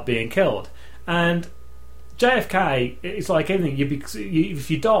JFK not being killed. And JFK, it's like anything. If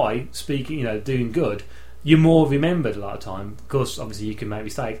you die doing good, you're more remembered a lot of time. Of course, obviously you can make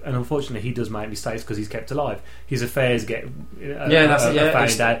mistakes, and unfortunately he does make mistakes because he's kept alive. His affairs get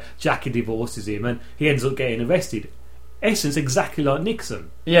found out. Jackie divorces him, and he ends up getting arrested. Essence exactly like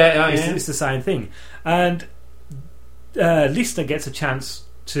Nixon. It's the same thing. And Lister gets a chance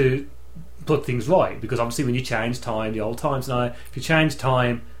to put things right, because obviously when you change time, the old times now, if you change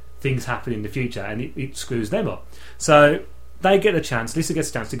time, things happen in the future, and it screws them up. So they get a chance. Lisa gets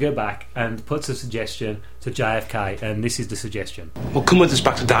a chance to go back and puts a suggestion to JFK, and this is the suggestion. Well, come with us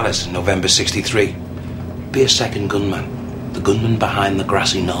back to Dallas in November '63. Be a second gunman, the gunman behind the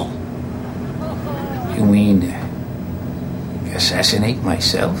grassy knoll. You mean assassinate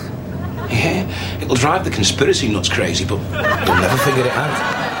myself? Yeah, it'll drive the conspiracy nuts crazy, but you'll never figure it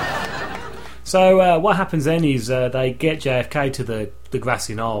out. So what happens then is they get JFK to the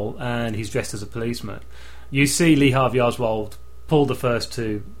grassy knoll, and he's dressed as a policeman. You see Lee Harvey Oswald pull do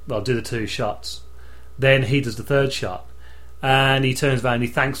the 2 shots. Then he does the 3rd shot, and he turns around and he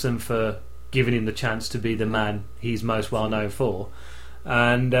thanks them for giving him the chance to be the man he's most well known for.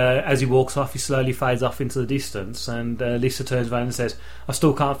 And as he walks off, he slowly fades off into the distance, and Lisa turns around and says, I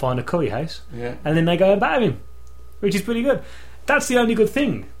still can't find a curry house. Yeah. And then they go and batter him, which is pretty good. That's the only good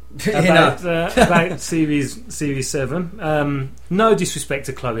thing about series 7. No disrespect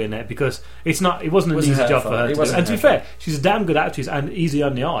to Chloe Annette, because it wasn't an easy job for her to do. And to be fair, she's a damn good actress and easy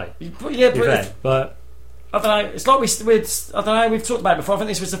on the eye. But I don't know. It's like we've talked about it before. I think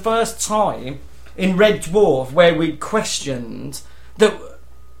this was the first time in Red Dwarf where we questioned that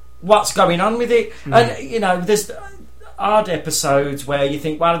what's going on with it. And there's odd episodes where you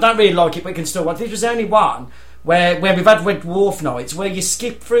think, well, I don't really like it, but we can still watch. This was only one where we've had Red Dwarf nights where you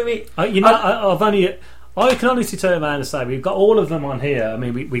skip through it. I can honestly turn around and say we've got all of them on here. I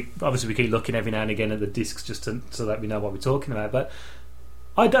mean, we obviously we keep looking every now and again at the discs just so that we know what we're talking about, but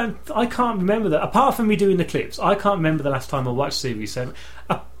I can't remember that. Apart from me doing the clips, I can't remember the last time I watched Series 7.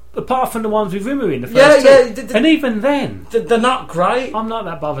 Apart from the ones with Rimmer in the first two. And even then, they're not great. I'm not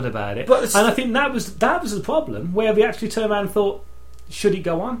that bothered about it. And I think that was the problem, where we actually turned around and thought, should it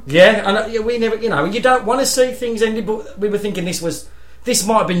go on? Yeah, and we never, you don't want to see things ending, but we were thinking this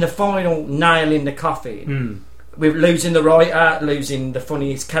might have been the final nail in the coffin. We're losing the writer, losing the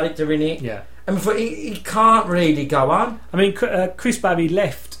funniest character in it. Yeah. And we thought, he can't really go on. I mean, Chris Babby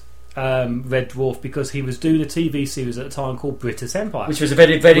left Red Dwarf because he was doing a TV series at the time called British Empire, which was a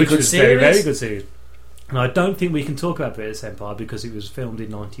very, very good series. Very good series. And I don't think we can talk about British Empire because it was filmed in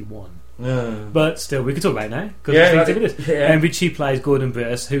 91. But still, we can talk about it now because and Richie plays Gordon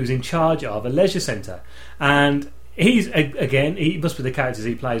Britus, who's in charge of a leisure centre, and he's he must be the characters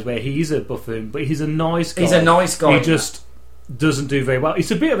he plays where he's a buffoon, but he's a nice guy. He's a nice guy. He just doesn't do very well. It's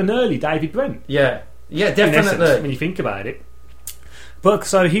a bit of an early David Brent. Yeah, definitely. Essence, when you think about it. But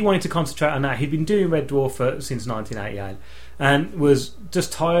so he wanted to concentrate on that. He'd been doing Red Dwarf since 1988 and was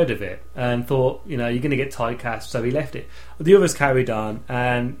just tired of it and thought, you're going to get typecast, so he left it. The others carried on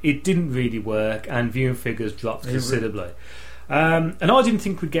and it didn't really work, and viewing figures dropped considerably. And I didn't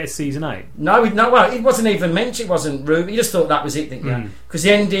think we'd get season 8. No, well, it wasn't even mentioned. It wasn't Ruby. You just thought that was it, didn't you? Because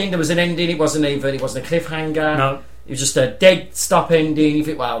the ending, there was an ending. It wasn't a cliffhanger. No, it was just a dead stop ending. You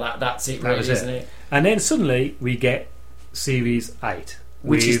think, well, that's it, really, isn't it? And then suddenly we get Series 8,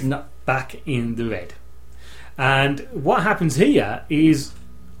 which is back in the red. And what happens here is,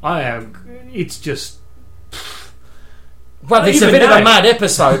 it's just. Well, it's a bit of a mad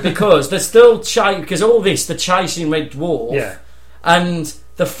episode because they're still because all this, they're chasing Red Dwarf, and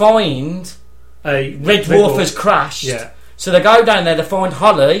they find Red Dwarf has crashed. Yeah. So they go down there, they find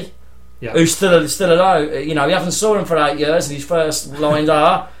Holly, who's still alive. He hasn't saw him for 8 years, and his first lines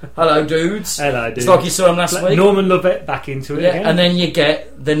are, "Hello, dudes." Hello, dudes. It's like you saw him last week. Norman Lovett back into it again. And then you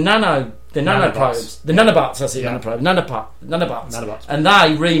get the nanoprobes, the nanobots. That's it, nanobots, and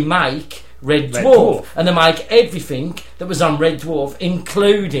they remake Red Dwarf, and they make everything that was on Red Dwarf,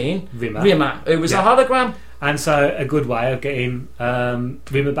 including Rimmer, who was a hologram. And so a good way of getting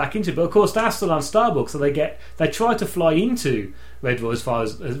Rimmer back into it. But of course they're still on Starbuck, so they try to fly into Red Dwarf as far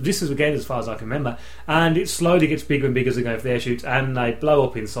as I can remember, and it slowly gets bigger and bigger as they go for the air shoots, and they blow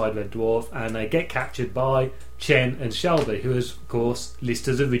up inside Red Dwarf, and they get captured by Chen and Shelby, who is of course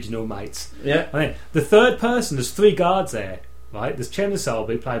Lister's original mates. Yeah. I mean, the third person, there's 3 guards there. Right, there's Chen and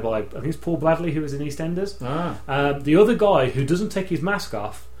Selby, played by I think it's Paul Bradley, who was in EastEnders. The other guy who doesn't take his mask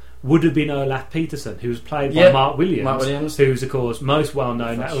off would have been Olaf Peterson, who was played by Mark Williams, who's of course most well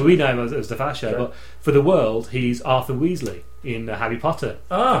known. We know him as the Fast Show, but for the world, he's Arthur Weasley in Harry Potter.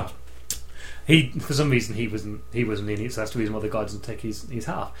 He, for some reason, he wasn't in it, so that's the reason why the guy doesn't take his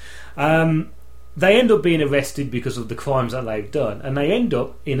hat off. They end up being arrested because of the crimes that they've done, and they end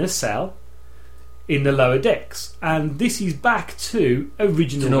up in a cell in the lower decks, and this is back to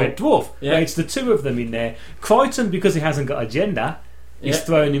original Red Dwarf. Where it's the 2 of them in there. Crichton, because he hasn't got a gender, is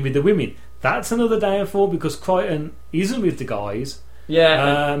thrown in with the women. That's another downfall because Crichton isn't with the guys.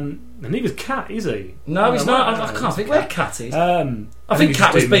 And neither's Cat, is he? No, he's not. I can't think where Cat is. I think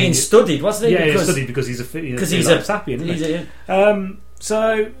Cat was being studied, wasn't he? Yeah, he's studied because he's a sapien, isn't he?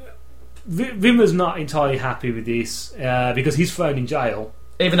 So Rimmer's not entirely happy with this because he's thrown in jail.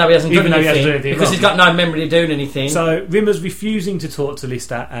 Even though he hasn't done anything because he's got no memory of doing anything. So Rimmer's refusing to talk to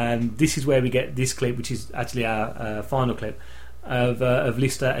Lister, and this is where we get this clip, which is actually our final clip of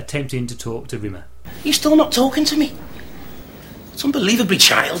Lister attempting to talk to Rimmer. You're still not talking to me? It's unbelievably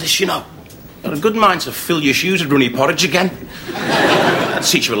childish, you know. Got a good mind to fill your shoes with runny porridge again. I'd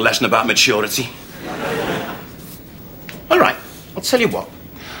teach you a lesson about maturity. All right, I'll tell you what.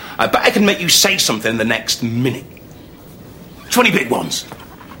 I bet I can make you say something in the next minute. 20 big ones.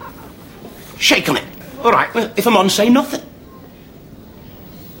 Shake on it. All right, well, if I'm on, say nothing.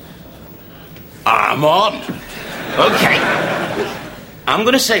 I'm on. Okay. I'm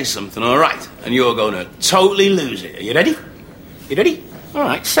going to say something, all right? And you're going to totally lose it. Are you ready? You ready? All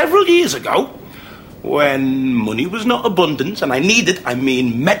right. Several years ago, when money was not abundant and I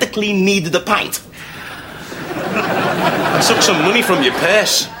medically needed a pint, I took some money from your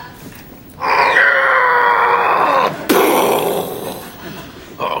purse.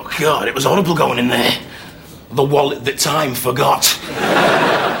 Oh, God, it was horrible going in there. The wallet that time forgot.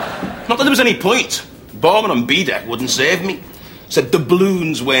 Not that there was any point. Barman on B-deck wouldn't save me. Said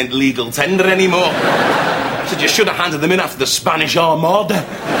doubloons weren't legal tender anymore. Said you should have handed them in after the Spanish Armada.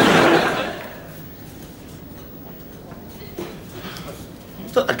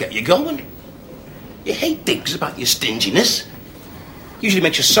 Thought I'd get you going. You hate digs about your stinginess. Usually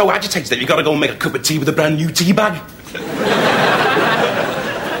makes you so agitated that you got to go and make a cup of tea with a brand new tea bag.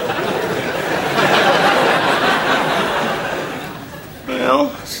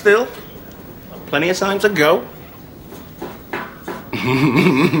 Well, still, plenty of time to go.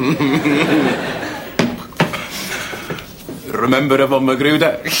 Remember Yvonne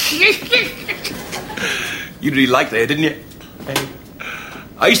Magruder? You really liked her, didn't you?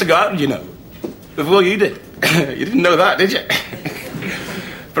 I used to go out, you know, before you did. You didn't know that, did you?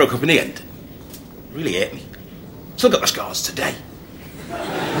 Broke up in the end. Really hurt me. Still got the scars today.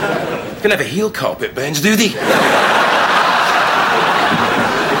 Can never heal carpet burns, do they?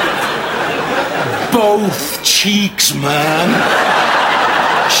 Both cheeks, man.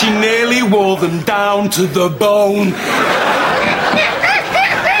 She nearly wore them down to the bone.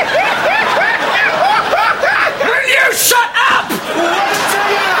 Will you shut up?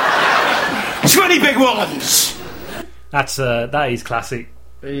 20 big ones. That is classic.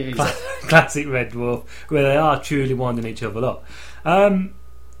 Classic Red Dwarf, where they are truly winding each other up.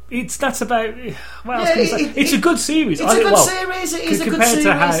 It's a good series. It's a good series. It is a good compared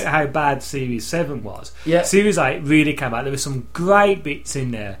series. to how bad Series 7 was. Yeah. Series 8 really came out. There were some great bits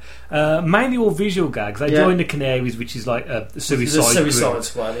in there. Mainly all visual gags. They joined the Canaries, which is like a Suicide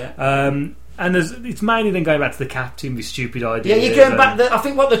Squad. Yeah. And it's mainly then going back to the Captain with stupid ideas. Yeah, you're going back. I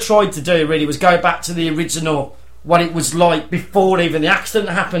think what they tried to do really was go back to the original. What it was like before even the accident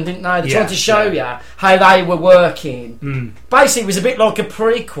happened, didn't they? They tried to show you how they were working. Basically, it was a bit like a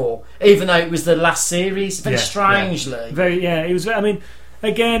prequel, even though it was the last series. Very strangely. It was. I mean,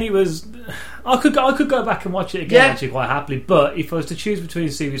 again, it was. I could go back and watch it again actually quite happily. But if I was to choose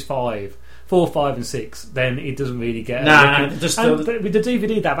between Series 4, 5 and 6, then it doesn't really get with the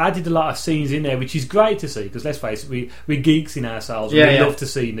DVD they've added a lot of scenes in there, which is great to see, because let's face it, we're geeks in ourselves. We love to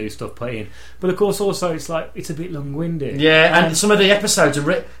see new stuff put in, but of course also it's a bit long-winded. And some of the episodes are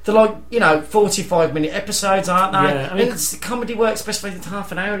they're like 45-minute episodes, aren't they? I mean, comedy works best when it's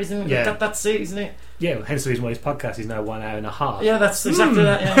half an hour, isn't it? That's it, isn't it? Yeah, hence the reason why this podcast is now 1 hour and a half. Yeah, that's exactly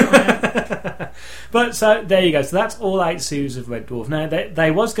that. Yeah. But so there you go. So that's all 8 series of Red Dwarf. Now they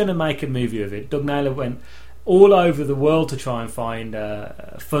was going to make a movie of it. Doug Naylor went all over the world to try and find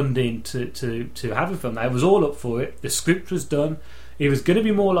funding to have a film. They was all up for it. The script was done. It was going to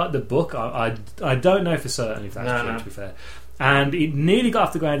be more like the book. I don't know for certain if that's true, to be fair. And it nearly got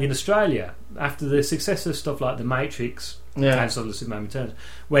off the ground in Australia after the success of stuff like The Matrix and some of the Superman Returns,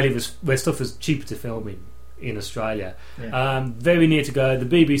 where stuff was cheaper to film in Australia. Very near to go. The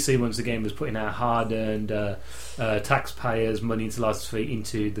BBC once again was putting out hard-earned taxpayers' money into license fee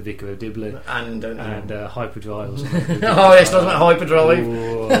into The Vicar of Dibley and Hyperdrive. Or something. It's not about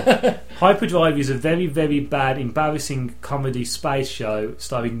Hyperdrive. Hyperdrive is a very, very bad, embarrassing comedy space show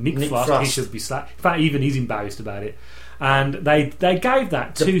starring Nick Frost. He should be slapped. In fact, even he's embarrassed about it. And they gave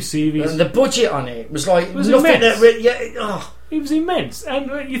that 2 series. And the budget on it was like it was nothing. Immense. It was immense.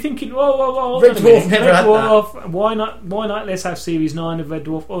 And you're thinking, whoa, Red Dwarf never had that. Why not? Let's have Series 9 of Red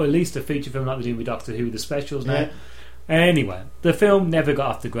Dwarf, or at least a feature film like they're doing with Doctor Who with the specials now. Anyway, the film never got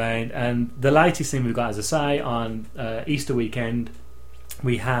off the ground, and the latest thing we've got, as I say, on Easter weekend,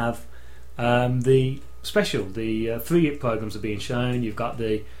 we have the special. The 3 hit programmes are being shown. You've got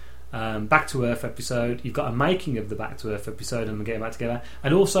the Back to Earth episode, you've got a making of the Back to Earth episode and we're getting back together,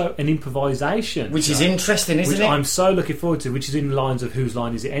 and also an improvisation, which is interesting, isn't it? I'm so looking forward to, which is in the lines of Whose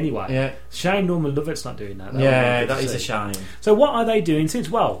Line Is It Anyway? Shame Norman Lovett's not doing that. That is a shame. So what are they doing since?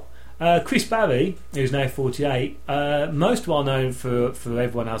 Well, Chris Barry, who's now 48, most well known for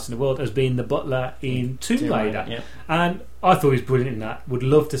everyone else in the world as being the butler in Tomb Raider, and I thought he was brilliant in that. Would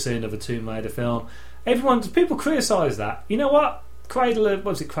love to see another Tomb Raider film. People criticise that. You know what? Cradle of you were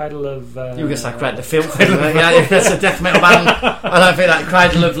going to say Cradle of Filth. Yeah, that's a death metal band. I don't think that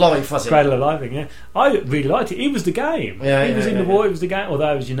Cradle of Life, was it? Cradle of Life, yeah. I really liked it. It was the game. It was in the water. It was the game.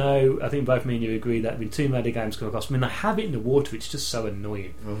 Although, as you know, I think both me and you agree that when two murder games come across, when they have it in the water, it's just so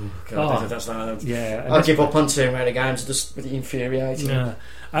annoying. That's not. Yeah, I'll give up on Tomb Raider games. Just infuriating. Yeah.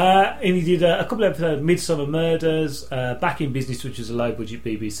 And he did a couple of episodes of Midsummer Murders, Back in Business, which was a low-budget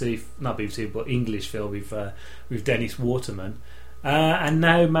not BBC, but English film with Dennis Waterman. And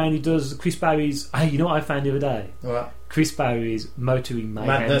now mainly does Chris Barry's... Hey, you know what I found the other day? What? Chris Barry's Motoring Mayhem.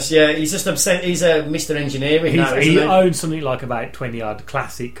 Madness, yeah. He's just upset. He's a Mr. Engineering now, isn't he? He owns something like about 20-odd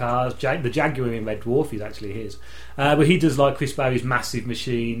classic cars. The Jaguar in Red Dwarf is actually his. But he does like Chris Barry's massive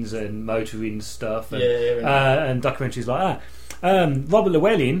machines and motoring stuff and documentaries like that. Robert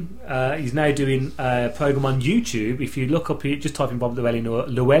Llewellyn is now doing a program on YouTube. If you look up, just type in Robert Llewellyn or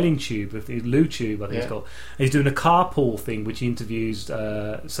Llewellyn Tube, LewTube, I think it's called. And he's doing a carpool thing, which he interviews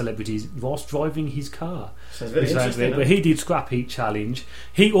celebrities whilst driving his car. Sounds very interesting. But he did Scrap Heap Challenge.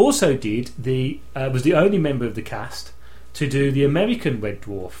 He also did was the only member of the cast to do the American Red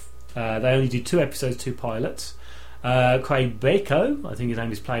Dwarf. They only did 2 episodes, 2 pilots. Craig Bacon, I think his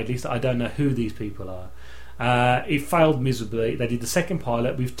name is played. At least I don't know who these people are. It failed miserably. They did the second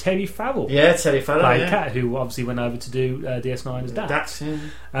pilot with Terry Farrell. Yeah, Terry Farrell. Played Cat, who obviously went over to do DS9 as Dax.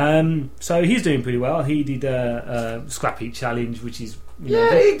 So he's doing pretty well. He did Scrap Heap Challenge, which is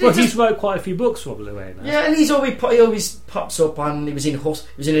he's wrote quite a few books, Robert Llewellyn. Yeah, and he always pops up on. He was in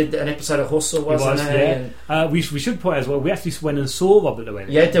an episode of Hustle, wasn't he? We should point out as well. We actually went and saw Robert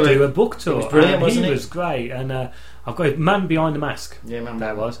Llewellyn. Do a book tour. It was brilliant, wasn't he was great, and I've got Man Behind the Mask. Yeah, Man.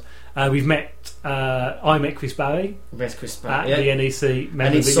 That was. We've met. I met Chris Barry. At the NEC,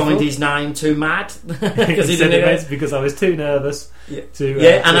 and he signed his name too mad because he didn't because I was too nervous.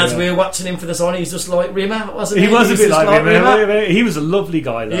 And as we were watching him for the sign, he's just like Rimmer, wasn't he? He was a bit like Rimmer. He was a lovely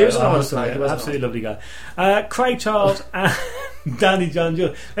guy, though. He was absolutely lovely guy. Craig Charles and Danny John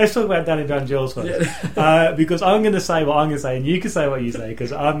Jules. Let's talk about Danny John Jules first, because I'm going to say what I'm going to say, and you can say what you say,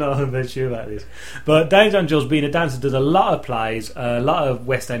 because I'm not 100% sure about this. But Danny John Jules, being a dancer, does a lot of plays, a lot of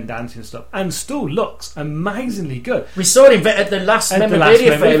West End dancing stuff, and still looks amazingly good. We saw him at the last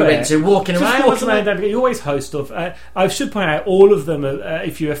memorabilia fair we went to, walking around. He always hosts stuff. I should point out, all of them,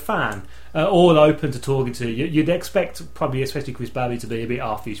 if you're a fan, all open to talking to you. You'd expect, probably especially Chris Barry, to be a bit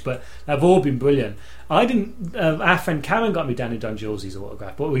offish, but they've all been brilliant. I didn't. Our friend Karen got me Danny John Jules'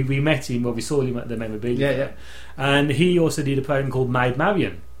 autograph, but we met him. Well, we saw him at the memorabilia, and he also did a program called Maid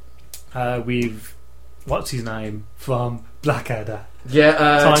Marian with what's his name from Blackadder.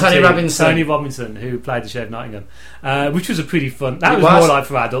 Tony Robinson. Tony Robinson, who played the Sheriff of Nottingham, which was a pretty fun. That was more like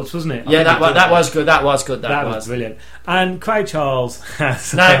for adults, wasn't it? Yeah, that was good. That was brilliant. And Craig Charles.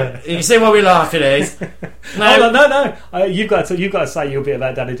 Now, you see what we laugh at is. No. You've got to say your bit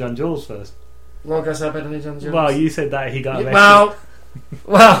about Danny John Jules first. What can I say about Danny John Jules? Well, you said that he got arrested.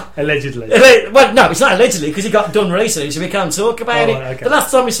 Well, allegedly. Well, no, it's not allegedly because he got done recently, so we can't talk about it. Okay. The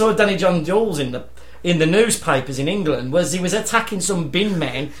last time we saw Danny John Jules in the newspapers in England was he was attacking some bin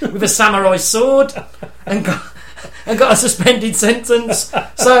man with a samurai sword and got a suspended sentence.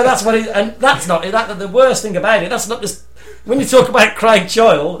 So that's what and that's not the worst thing about it. That's not just when you talk about Craig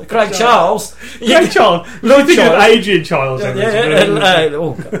Charles. Craig Charles. Adrian Charles.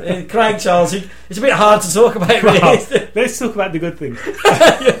 Craig Charles. It's a bit hard to talk about. Really. Let's talk about the good things.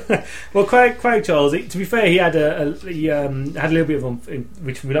 Well, Craig Charles. To be fair, he had a little bit of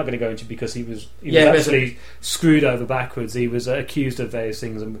which we're not going to go into because he was actually screwed over backwards. He was accused of various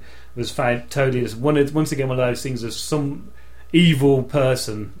things and was found totally once again one of those things of some evil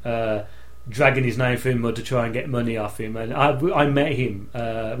person dragging his name through mud to try and get money off him. And I met him.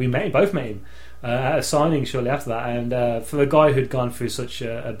 Both met him at a signing shortly after that. And for a guy who'd gone through such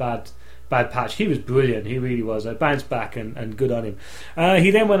a bad patch, he was brilliant. He really was. I bounced back and good on him.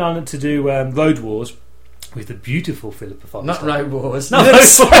 He then went on to do Road Wars with the beautiful Philippa Foster. Not Road Wars. No,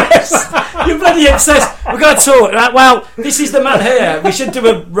 you're bloody obsessed. We've got to talk. Well, this is the man here. We should do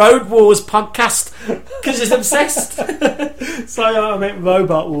a Road Wars podcast because he's obsessed. So I meant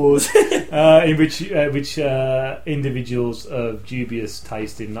Robot Wars, in which individuals of dubious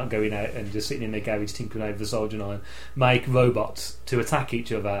taste in not going out and just sitting in their garage tinkering over the Soldier 9 make robots to attack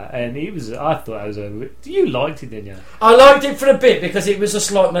each other. And I thought it was you liked it, didn't you? I liked it for a bit because it was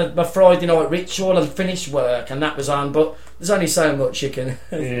just like my Friday night ritual and finished work and that was on, but there's only so much you can.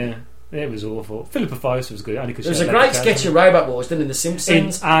 Yeah. It was awful. Philippa Foster was good. There was a great sketch of Robot Wars done in The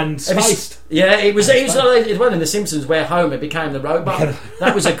Simpsons. And Spaced. It was one in The Simpsons where Homer became the robot.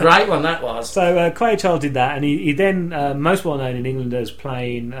 That was a great one, that was. So Craig Charles did that, and he then, most well known in England as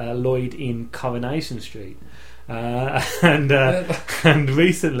playing Lloyd in Coronation Street. and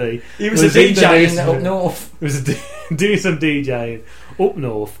recently he was a DJ up north. He was doing some DJing up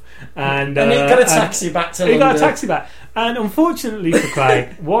north, and he got a taxi back to London. He got a taxi back. And unfortunately for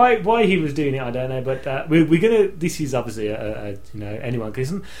Craig, why he was doing it, I don't know. But we're gonna. This is obviously anyone can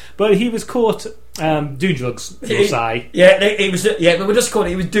listen. But he was caught doing drugs. We'll say. It was. Yeah, but we'll just call it.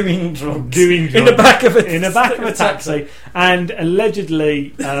 He was doing drugs. In the back of a taxi, and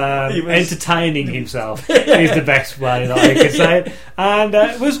allegedly entertaining himself is the best way that I could say it. And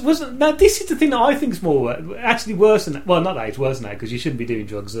now this is the thing that I think is actually worse than. Well, not that it's worse than that, because you shouldn't be doing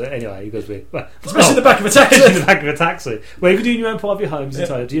drugs anyway. He goes with especially in the back of a taxi. In the back of a taxi. Well, if you're doing your own part of your home, it's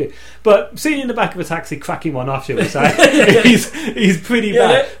entirely to you. But sitting in the back of a taxi, cracking one off, shall we say, he's pretty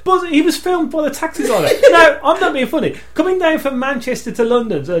bad. But he was filmed by the taxi driver. Now, I'm not being funny. Coming down from Manchester to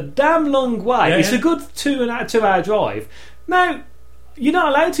London's a damn long way. It's a good 2-hour drive. Now, you're not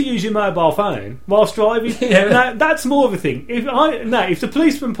allowed to use your mobile phone whilst driving. Now, that's more of a thing. If the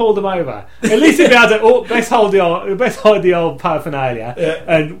policeman pulled them over, at least he'd be able to best hide the old paraphernalia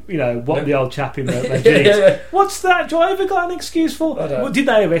and what the old chap in the jeans. What's that driver got an excuse for? Did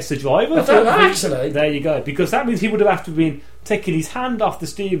they arrest the driver? I don't know, actually. There you go. Because that means he would have to been taking his hand off the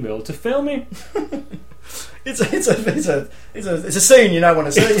steering wheel to film him. It's a scene you don't want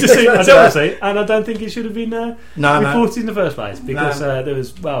to see. It's a scene I don't want to see, and I don't think it should have been reported in the first place, because there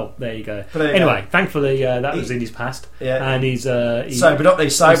was. Well, there you go. Anyway, thankfully that was in his past, and he's sobered up.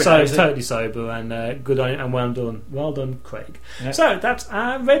 He's sober, totally sober, and good on and well done, Craig. Yeah. So that's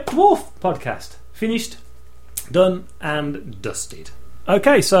our Red Dwarf podcast, finished, done, and dusted.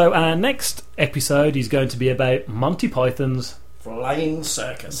 Okay, so our next episode is going to be about Monty Python's Flying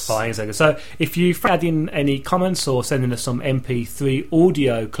Circus. So if you add in any comments or sending us some MP3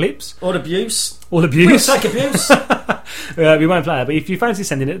 audio clips or abuse, we'll take abuse. We won't play it, but if you fancy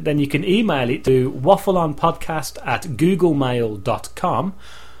sending it, then you can email it to waffleonpodcast@googlemail.com,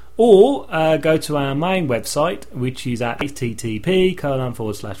 or go to our main website, which is at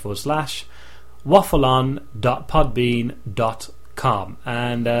http://waffleon.podbean.com,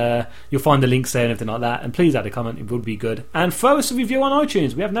 and you'll find the links there and everything like that. And please add a comment; it would be good. And throw us a review on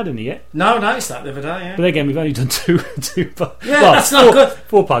iTunes. We haven't had any yet. No, I noticed that the other day. Yeah. But again, we've only done two. That's not good.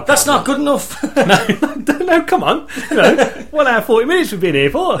 4 podcasts. That's not good enough. No, come on. 1 hour 40 minutes we've been here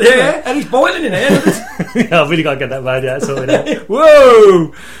for. Yeah, and he's boiling in here. I've really got to get that radio out sorted out.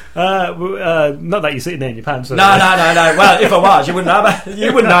 Whoa! Not that you're sitting there in your pants. No. Well, if I was, you wouldn't know about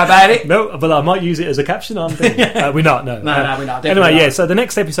it. No, but I might use it as a caption on thing. We're not. No, we're not. Anyway, yeah. So the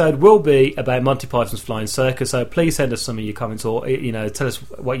next episode will be about Monty Python's Flying Circus. So please send us some of your comments, or tell us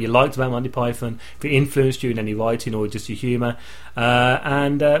what you liked about Monty Python, if it influenced you in any writing or just your humour,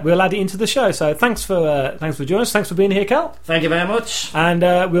 and we'll add it into the show. So thanks for joining us. Thanks for being here, Cal. Thank you very much. And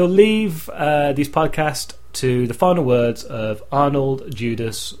we'll leave this podcast to the final words of Arnold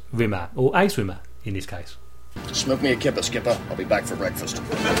Judas Rimmer, or Ace Rimmer in this case. Smoke me a kipper, Skipper. I'll be back for breakfast.